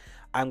 goes out.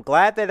 I'm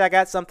glad that I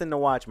got something to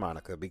watch,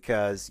 Monica,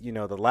 because, you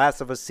know, The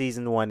Last of Us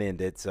season 1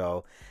 ended,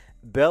 so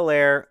Bel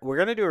Air, we're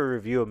gonna do a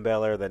review of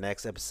Bel Air the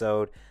next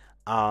episode,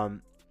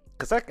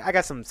 because I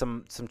got some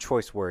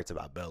choice words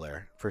about Bel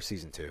Air for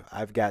season 2.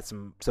 I've got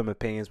some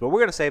opinions, but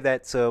we're gonna save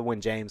that to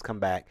when James come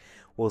back.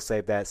 We'll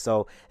save that.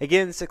 So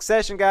again,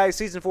 Succession, guys,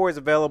 season 4 is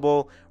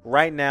available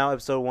right now.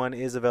 Episode 1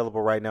 is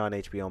available right now on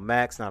HBO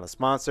Max. Not a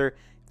sponsor.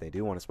 If they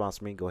do want to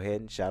sponsor me, go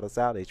ahead and shout us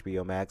out,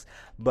 HBO Max.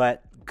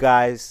 But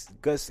guys,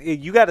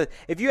 you gotta,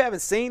 if you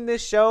haven't seen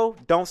this show,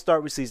 don't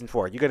start with season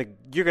 4.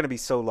 You're gonna be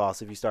so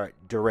lost if you start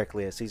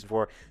directly at season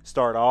 4.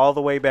 Start all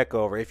the way back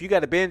over. If you got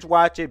to binge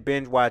watch it.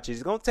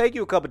 It's gonna take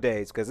you a couple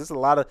days because it's a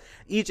lot of,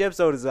 each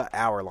episode is an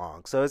hour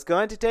long, so it's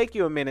going to take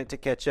you a minute to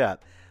catch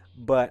up.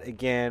 But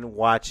again,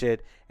 watch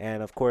it.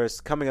 And of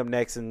course, coming up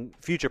next in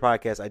future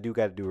podcasts, I do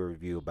got to do a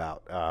review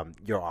about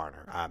Your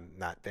Honor. I'm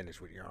not finished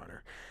with Your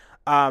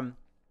Honor.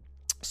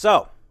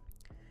 So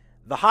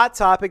the hot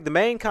topic, the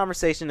main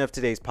conversation of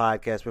today's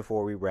podcast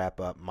before we wrap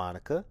up,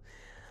 Monica.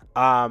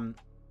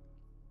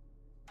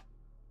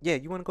 Yeah,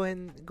 you want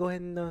to go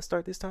ahead and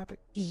start this topic?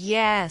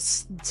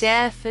 Yes,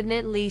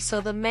 definitely.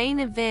 So the main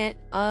event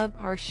of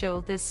our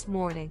show this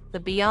morning, the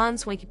Beyond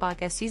Swanky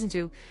Podcast Season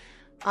 2.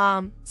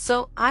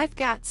 So I've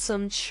got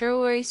some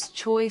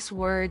choice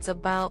words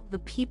about the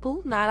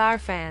people, not our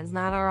fans,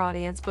 not our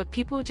audience, but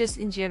people just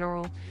in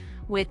general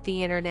with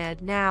the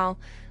internet. Now,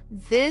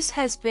 this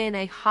has been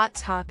a hot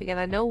topic, and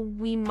I know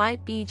we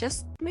might be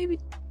just maybe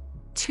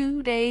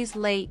 2 days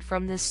late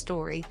from this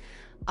story.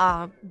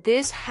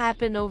 This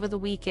happened over the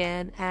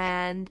weekend,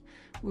 and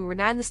we were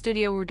not in the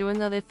studio, we were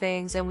doing other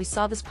things, and we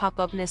saw this pop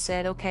up, and it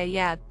said, okay,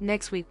 yeah,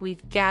 next week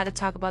we've got to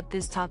talk about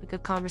this topic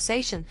of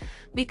conversation,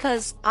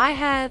 because I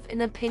have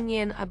an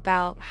opinion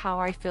about how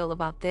I feel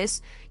about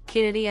this.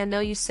 Kennedy, I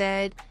know you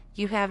said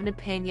you have an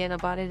opinion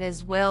about it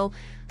as well.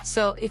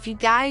 So if you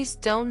guys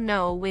don't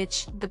know,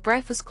 which the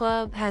Breakfast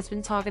Club has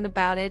been talking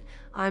about it,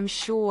 I'm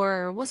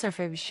sure, what's our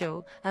favorite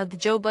show? The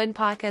Joe Budden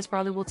podcast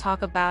probably will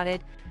talk about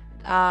it.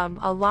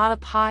 A lot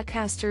of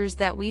podcasters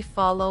that we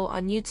follow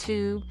on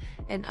YouTube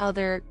and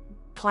other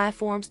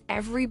platforms,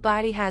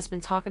 everybody has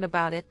been talking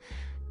about it.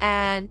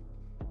 And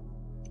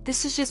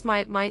this is just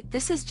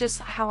this is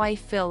just how I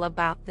feel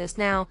about this.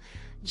 Now,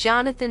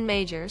 Jonathan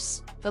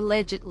Majors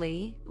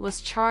allegedly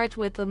was charged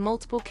with the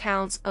multiple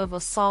counts of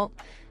assault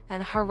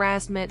and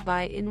harassment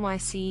by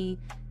NYC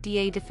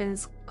DA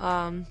defense.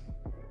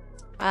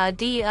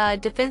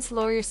 Defense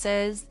lawyer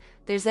says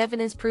there's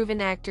evidence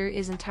proven actor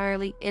is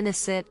entirely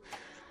innocent.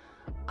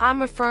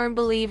 I'm a firm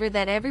believer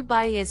that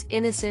everybody is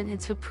innocent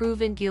until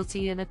proven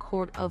guilty in a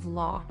court of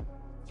law.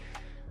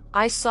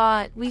 I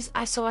saw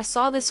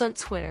this on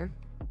Twitter,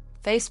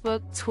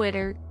 Facebook,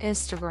 Twitter,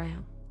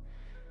 Instagram.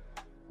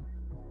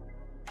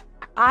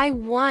 I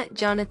want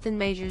Jonathan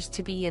Majors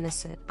to be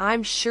innocent.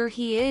 I'm sure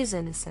he is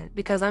innocent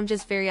because I'm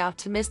just very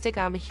optimistic.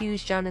 I'm a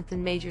huge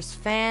Jonathan Majors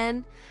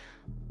fan.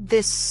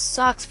 This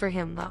sucks for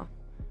him though.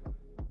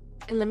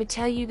 And let me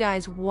tell you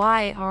guys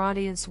why, our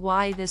audience,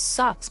 why this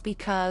sucks.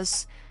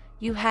 Because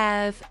you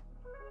have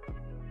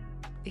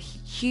a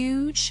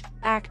huge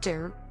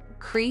actor,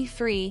 Cree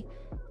 3,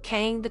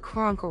 Kang the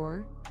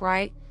Conqueror,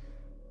 right?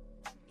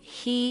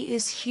 He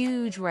is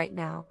huge right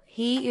now.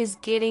 He is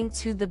getting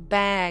to the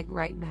bag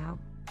right now.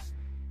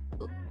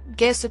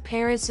 Guest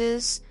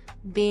appearances,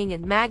 being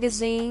in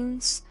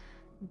magazines,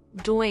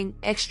 doing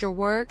extra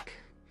work.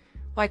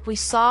 Like we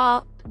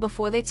saw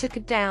before they took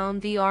it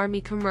down, the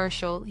Army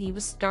commercial. He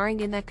was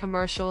starring in that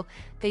commercial.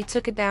 They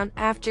took it down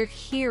after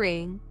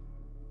hearing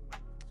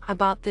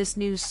about this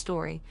news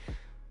story.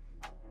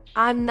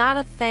 I'm not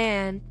a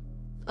fan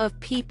of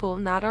people,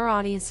 not our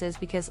audiences,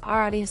 because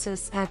our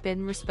audiences have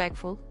been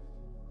respectful,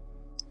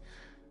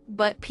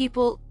 but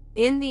people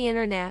in the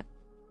internet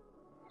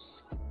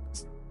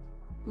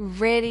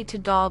ready to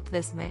dog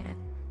this man.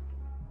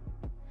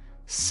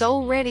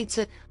 So ready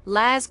to.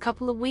 Last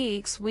couple of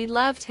weeks we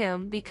loved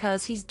him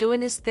because he's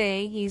doing his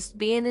thing. He's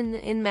being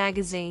in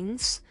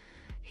magazines.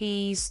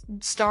 He's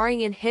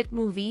starring in hit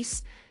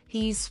movies.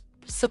 He's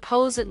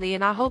supposedly,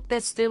 and I hope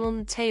that's still on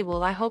the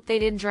table, I hope they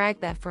didn't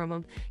drag that from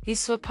him, he's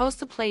supposed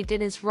to play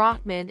Dennis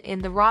Rodman in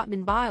the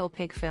Rodman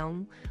biopic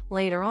film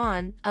later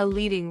on, a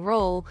leading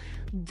role.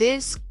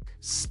 This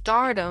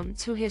stardom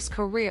to his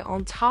career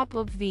on top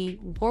of the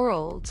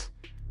world,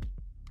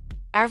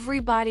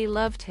 everybody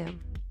loved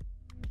him.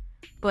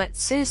 But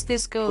since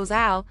this goes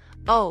out,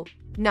 oh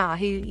nah,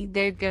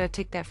 they're gonna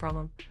take that from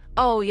him.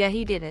 Oh yeah,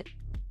 he did it.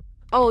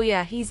 Oh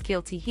yeah, he's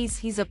guilty,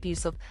 he's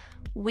abusive.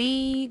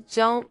 We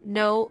don't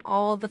know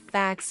all the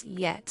facts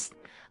yet.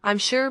 I'm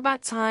sure by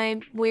the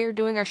time we're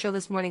doing our show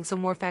this morning, some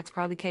more facts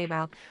probably came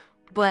out.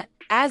 But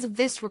as of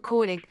this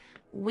recording,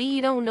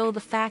 we don't know the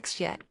facts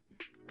yet.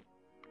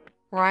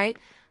 Right?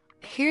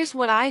 Here's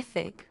what I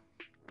think.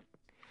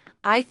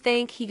 I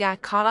think he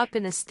got caught up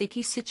in a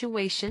sticky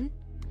situation.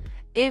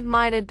 It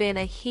might have been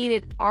a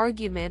heated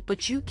argument,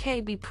 but you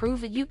can't be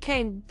proven. You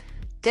can't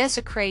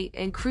desecrate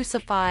and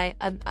crucify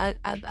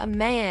a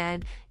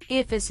man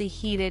if it's a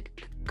heated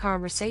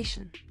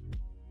conversation.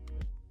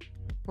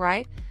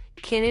 Right?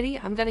 Kennedy,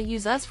 I'm going to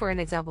use us for an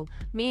example.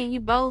 Me and you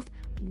both,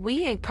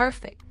 we ain't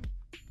perfect.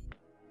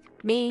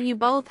 Me and you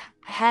both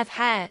have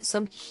had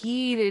some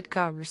heated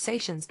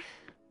conversations,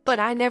 but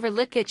I never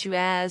look at you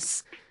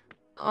as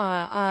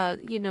a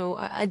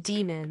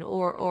demon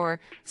or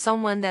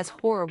someone that's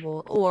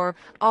horrible, or,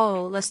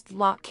 oh, let's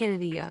lock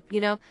Kennedy up.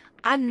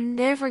 I'm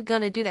never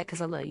gonna do that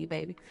because I love you,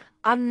 baby.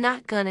 I'm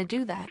not gonna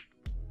do that.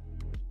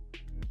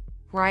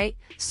 Right?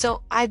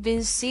 So I've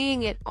been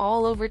seeing it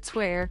all over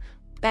Twitter.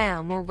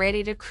 Bam, we're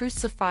ready to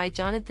crucify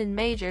Jonathan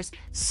Majors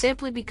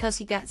simply because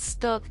he got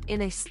stuck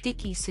in a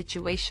sticky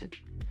situation.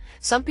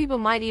 Some people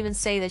might even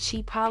say that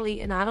she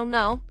probably, and I don't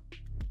know,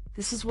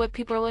 this is what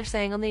people are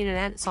saying on the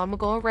internet, so I'm going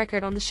to go on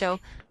record on the show.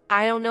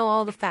 I don't know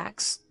all the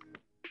facts.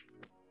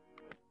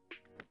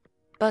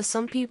 But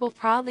some people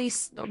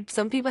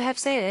have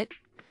said it.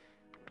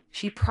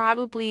 She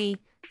probably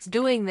is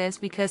doing this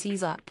because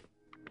he's up.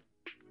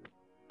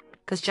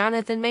 Because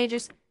Jonathan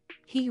Majors,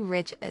 he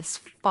rich as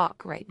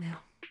fuck right now.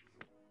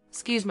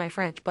 Excuse my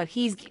French, but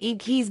he's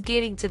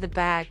getting to the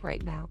bag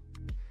right now.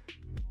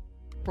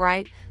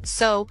 right?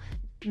 So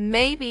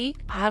maybe,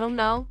 I don't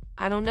know.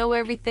 I don't know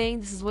everything.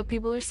 This is what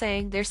people are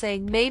saying. They're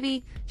saying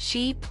maybe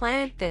she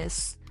planned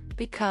this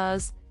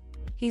because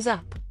he's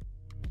up.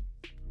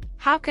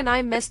 How can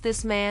I mess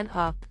this man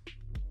up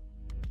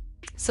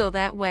so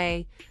that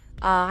way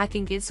I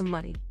can get some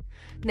money?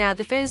 Now,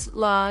 defense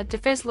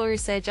lawyer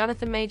said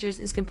Jonathan Majors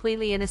is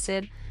completely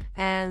innocent,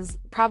 as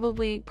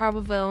probably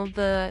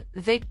the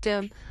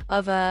victim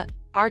of a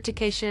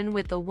altercation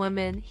with a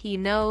woman he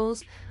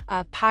knows.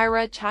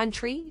 Pyra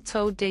Chantry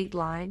told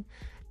Dateline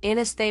in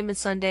a statement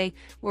Sunday,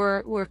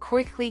 we're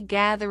quickly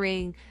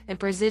gathering and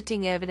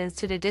presenting evidence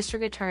to the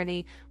district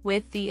attorney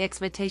with the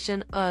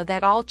expectation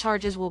that all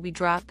charges will be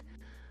dropped.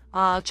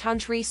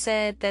 Chantry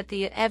said that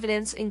the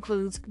evidence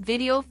includes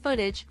video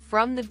footage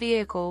from the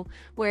vehicle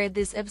where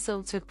this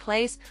episode took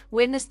place,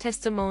 witness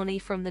testimony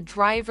from the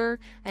driver,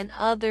 and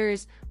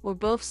others who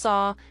both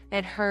saw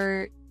and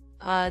heard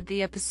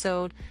the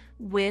episode,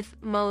 with,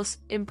 most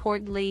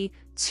importantly,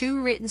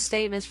 2 written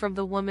statements from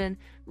the woman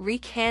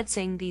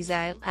recanting these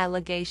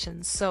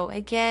allegations. So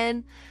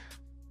again,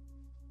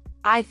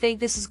 I think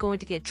this is going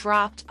to get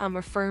dropped. I'm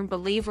a firm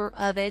believer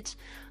of it.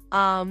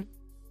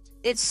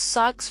 It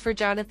sucks for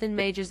Jonathan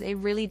Majors. It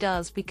really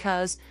does,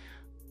 because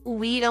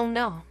we don't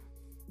know.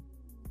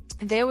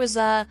 There was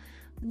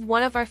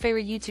one of our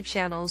favorite YouTube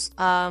channels.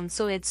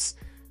 So it's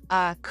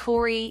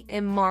Corey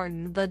and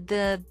Martin,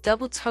 the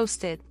Double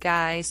Toasted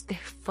guys. They're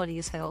funny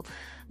as hell.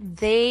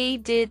 They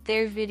did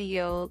their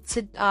video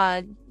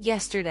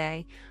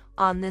yesterday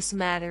on this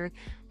matter,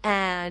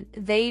 and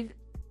they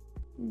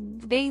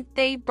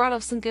brought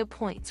up some good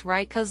points,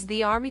 right? Because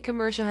the Army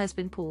commercial has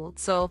been pulled.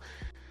 So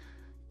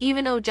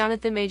even though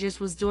Jonathan Majors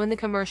was doing the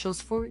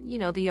commercials for,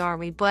 the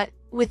Army, but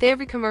with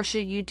every commercial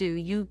you do,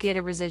 you get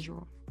a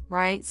residual,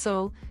 right?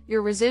 So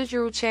your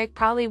residual check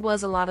probably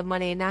was a lot of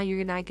money, and now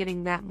you're not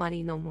getting that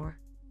money no more,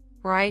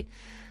 right?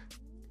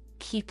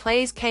 He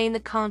plays Kane the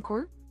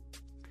Conqueror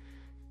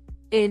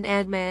in the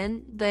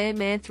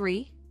Ant-Man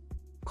 3,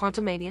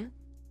 Quantumania.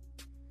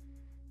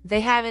 They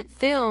haven't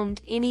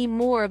filmed any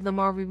more of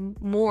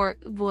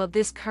the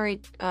this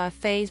current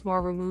phase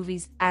Marvel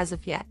movies as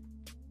of yet.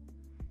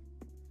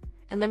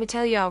 And let me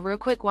tell y'all real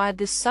quick why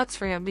this sucks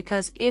for him,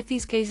 because if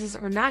these cases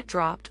are not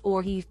dropped,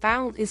 or he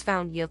is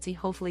found guilty,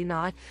 hopefully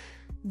not,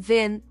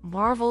 then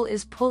Marvel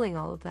is pulling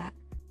all of that.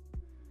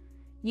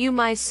 You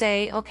might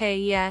say, okay,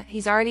 yeah,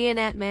 he's already in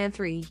Ant-Man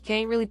 3. You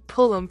can't really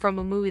pull him from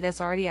a movie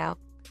that's already out.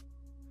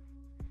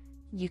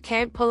 You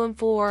can't pull him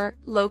for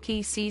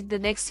Loki, the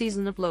next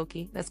season of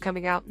Loki that's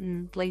coming out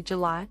in late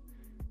July,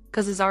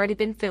 because it's already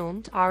been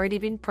filmed, already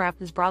been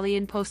prepped. It's probably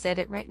in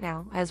post-edit right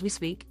now as we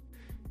speak.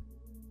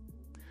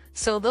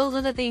 So those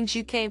are the things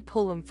you can't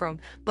pull him from.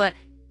 But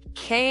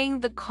Kang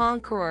the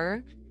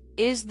Conqueror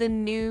is the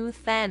new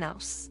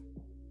Thanos.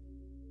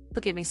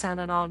 Look at me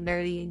sounding all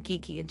nerdy and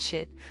geeky and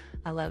shit.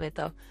 I love it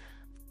though.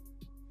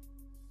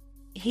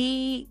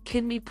 He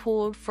can be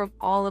pulled from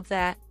all of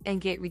that and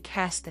get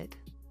recasted.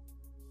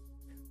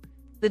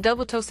 The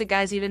Double Toasted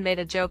guys even made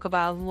a joke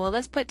about, well,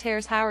 let's put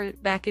Terrence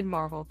Howard back in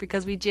Marvel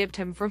because we jibbed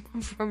him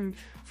from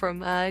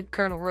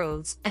Colonel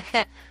Rhodes.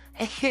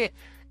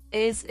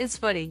 It's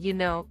funny,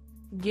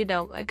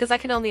 because I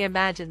can only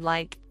imagine,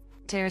 like,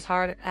 Terrence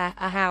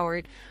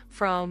Howard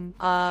from,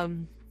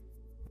 blanking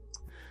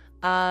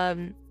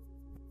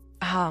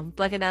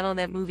out on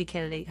that movie,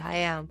 Kennedy. I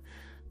am.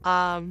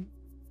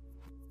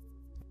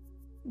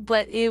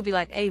 But it would be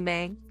like, hey,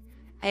 man.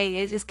 Hey,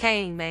 it's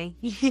Kane, man.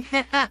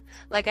 Yeah.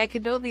 Like, I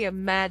can only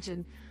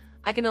imagine.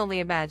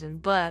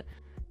 But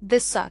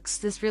this sucks.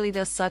 This really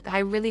does suck. I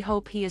really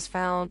hope he is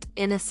found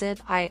innocent.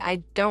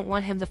 I don't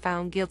want him to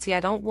found guilty.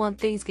 I don't want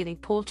things getting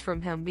pulled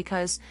from him,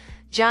 because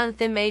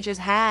Jonathan Majors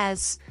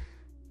has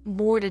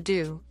more to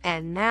do,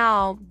 and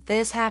now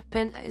this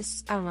happened. I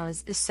don't know.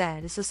 It's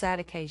sad. It's a sad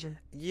occasion.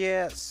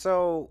 Yeah.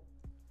 So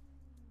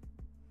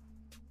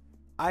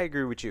I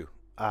agree with you.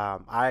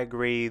 I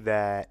agree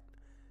that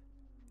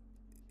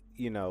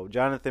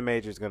Jonathan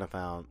Majors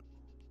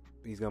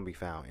he's gonna be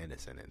found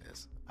innocent in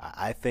this.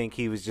 I think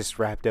he was just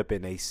wrapped up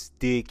in a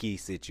sticky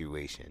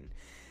situation.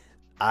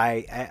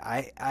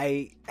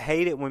 I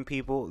hate it when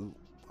people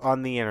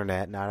on the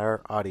internet, not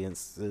our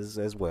audiences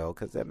as well,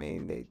 because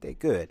they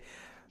good.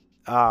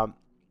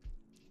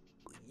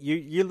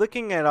 You're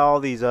looking at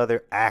all these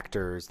other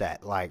actors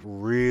that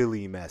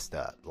really messed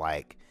up.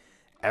 Like,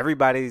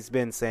 everybody's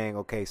been saying,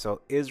 okay,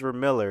 so Ezra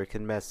Miller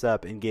can mess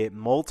up and get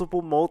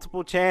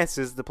multiple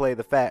chances to play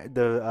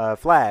the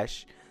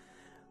Flash,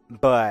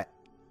 but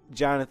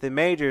Jonathan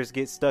Majors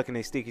gets stuck in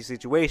a sticky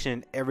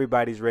situation.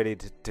 Everybody's ready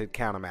to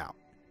count him out,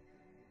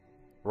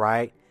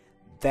 right?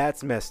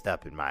 That's messed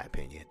up, in my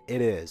opinion. It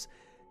is.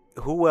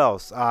 Who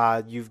else?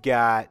 You've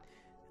got,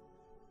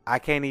 I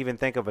can't even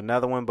think of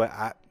another one,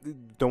 but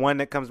the one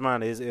that comes to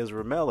mind is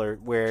Ezra Miller,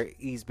 where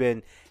he's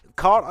been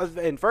caught,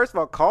 and first of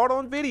all, caught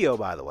on video,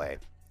 by the way.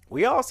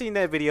 We all seen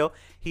that video.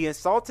 He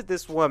insulted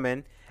this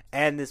woman,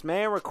 and this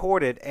man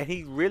recorded, and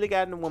he really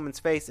got in the woman's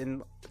face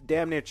and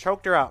damn near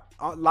choked her out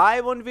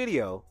live on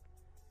video,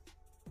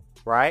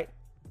 right?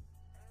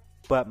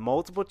 but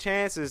multiple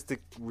chances to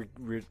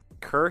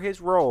recur his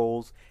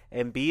roles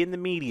and be in the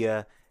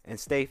media and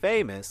stay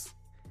famous.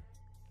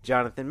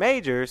 Jonathan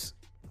Majors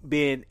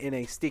being in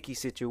a sticky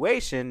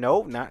situation.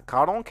 Nope, not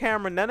caught on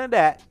camera, none of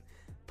that.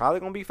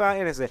 Probably going to be found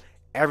innocent.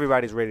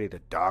 Everybody's ready to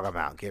dog him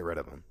out, get rid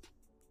of him.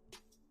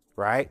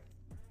 Right?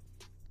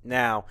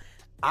 Now,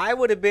 I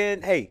would have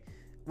been, hey,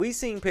 we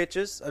seen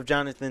pictures of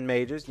Jonathan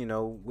Majors, you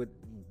know, with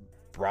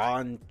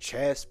bronze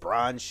chest,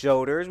 bronze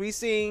shoulders. We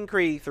seen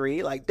Creed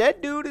 3. Like,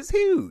 that dude is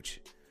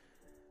huge.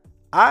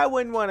 I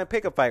wouldn't want to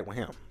pick a fight with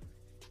him.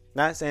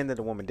 Not saying that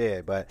the woman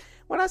did, but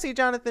when I see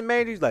Jonathan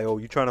Majors, like, oh,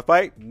 you trying to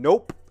fight?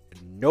 Nope.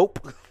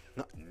 Nope.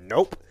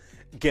 Nope.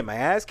 Get my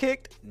ass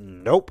kicked?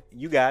 Nope.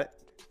 You got it.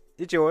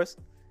 It's yours.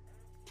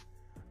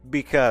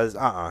 Because,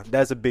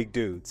 that's a big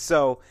dude.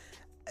 So,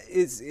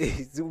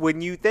 it's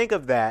when you think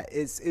of that,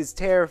 it's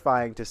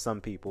terrifying to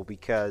some people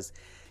because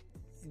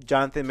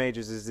Jonathan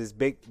Majors is this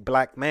big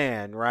black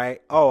man,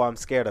 right? Oh, I'm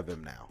scared of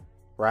him now,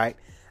 right?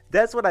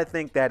 That's what I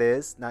think that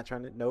is. Not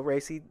trying to no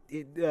racy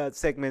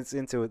segments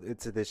into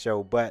this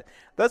show, but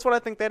that's what I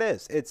think that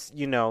is. It's,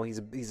 you know,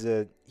 he's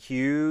a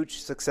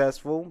huge,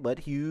 successful but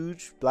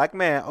huge black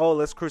man. Oh,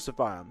 let's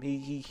crucify him.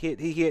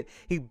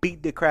 He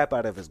beat the crap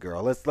out of his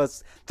girl.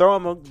 Let's throw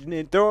him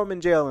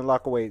in jail and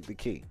lock away the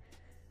key.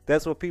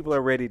 That's what people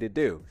are ready to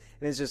do.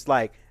 And it's just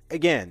like,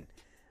 again,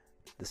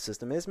 the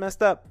system is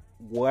messed up.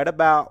 What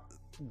about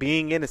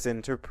being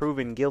innocent or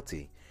proven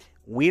guilty?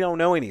 We don't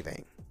know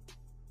anything.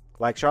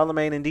 Like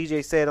Charlamagne and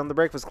DJ said on The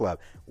Breakfast Club,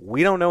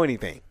 we don't know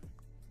anything.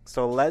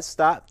 So let's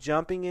stop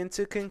jumping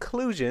into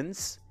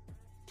conclusions,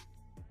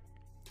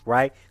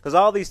 right? Because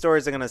all these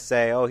stories are going to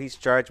say, oh, he's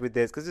charged with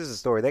this, because this is a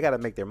story. They got to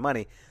make their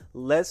money.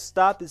 Let's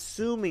stop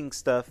assuming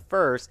stuff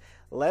first.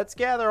 Let's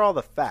gather all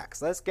the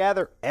facts. Let's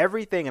gather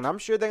everything, and I'm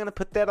sure they're going to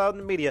put that out in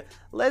the media.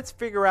 Let's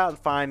figure out and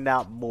find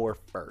out more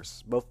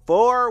first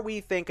before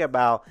we think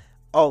about,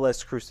 oh,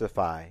 let's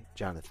crucify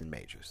Jonathan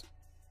Majors.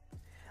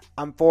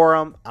 I'm for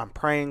him. I'm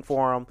praying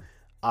for him.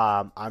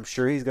 I'm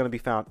sure he's going to be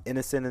found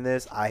innocent in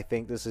this. I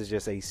think this is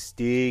just a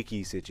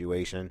sticky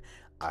situation.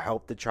 I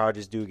hope the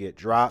charges do get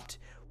dropped.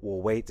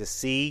 We'll wait to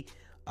see.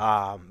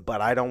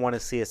 But I don't want to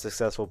see a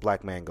successful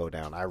black man go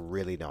down. I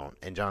really don't.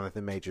 And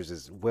Jonathan Majors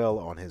is well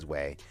on his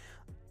way.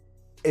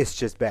 It's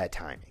just bad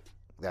timing.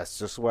 That's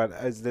just what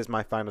is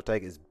my final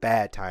take, is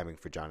bad timing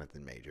for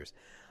Jonathan Majors.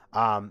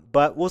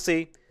 But we'll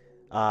see.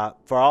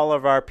 For all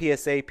of our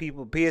PSA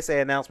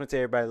announcements,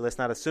 everybody, let's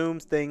not assume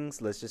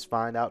things. Let's just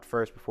find out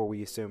first before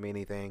we assume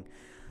anything.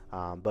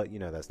 But, you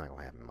know, that's not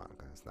going to happen,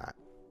 Monica. It's not.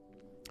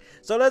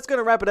 So that's going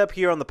to wrap it up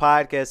here on the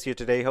podcast here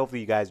today.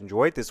 Hopefully you guys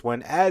enjoyed this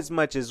one as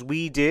much as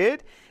we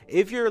did.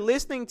 If you're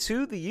listening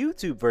to the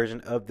YouTube version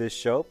of this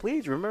show,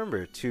 please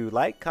remember to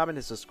like, comment,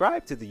 and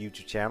subscribe to the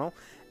YouTube channel,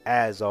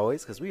 as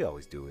always, because we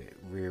always do it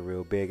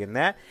real big in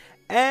that.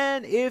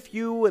 And if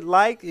you would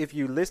like, if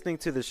you're listening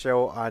to the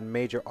show on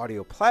major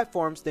audio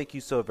platforms, thank you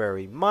so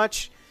very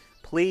much.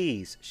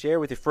 Please share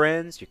with your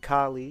friends, your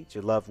colleagues,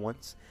 your loved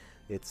ones.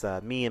 It's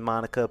me and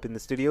Monica up in the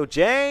studio.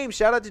 James,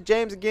 shout out to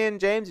James again.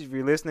 James, if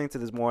you're listening to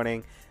this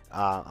morning,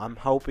 I'm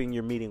hoping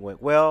your meeting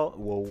went well.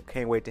 We'll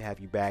can't wait to have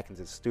you back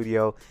into the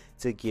studio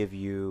to give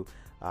you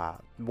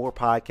more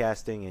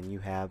podcasting, and you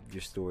have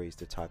your stories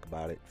to talk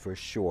about it for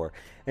sure.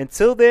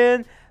 Until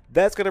then,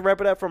 that's going to wrap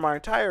it up from our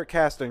entire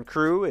cast and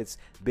crew. It's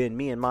been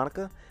me and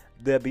Monica,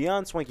 the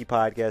Beyond Swanky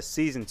Podcast,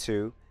 Season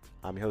 2.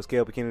 I'm your host,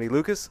 Caleb Kennedy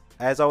Lucas.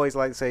 As always, I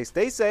like to say,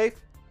 stay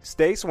safe,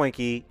 stay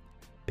swanky,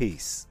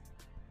 peace.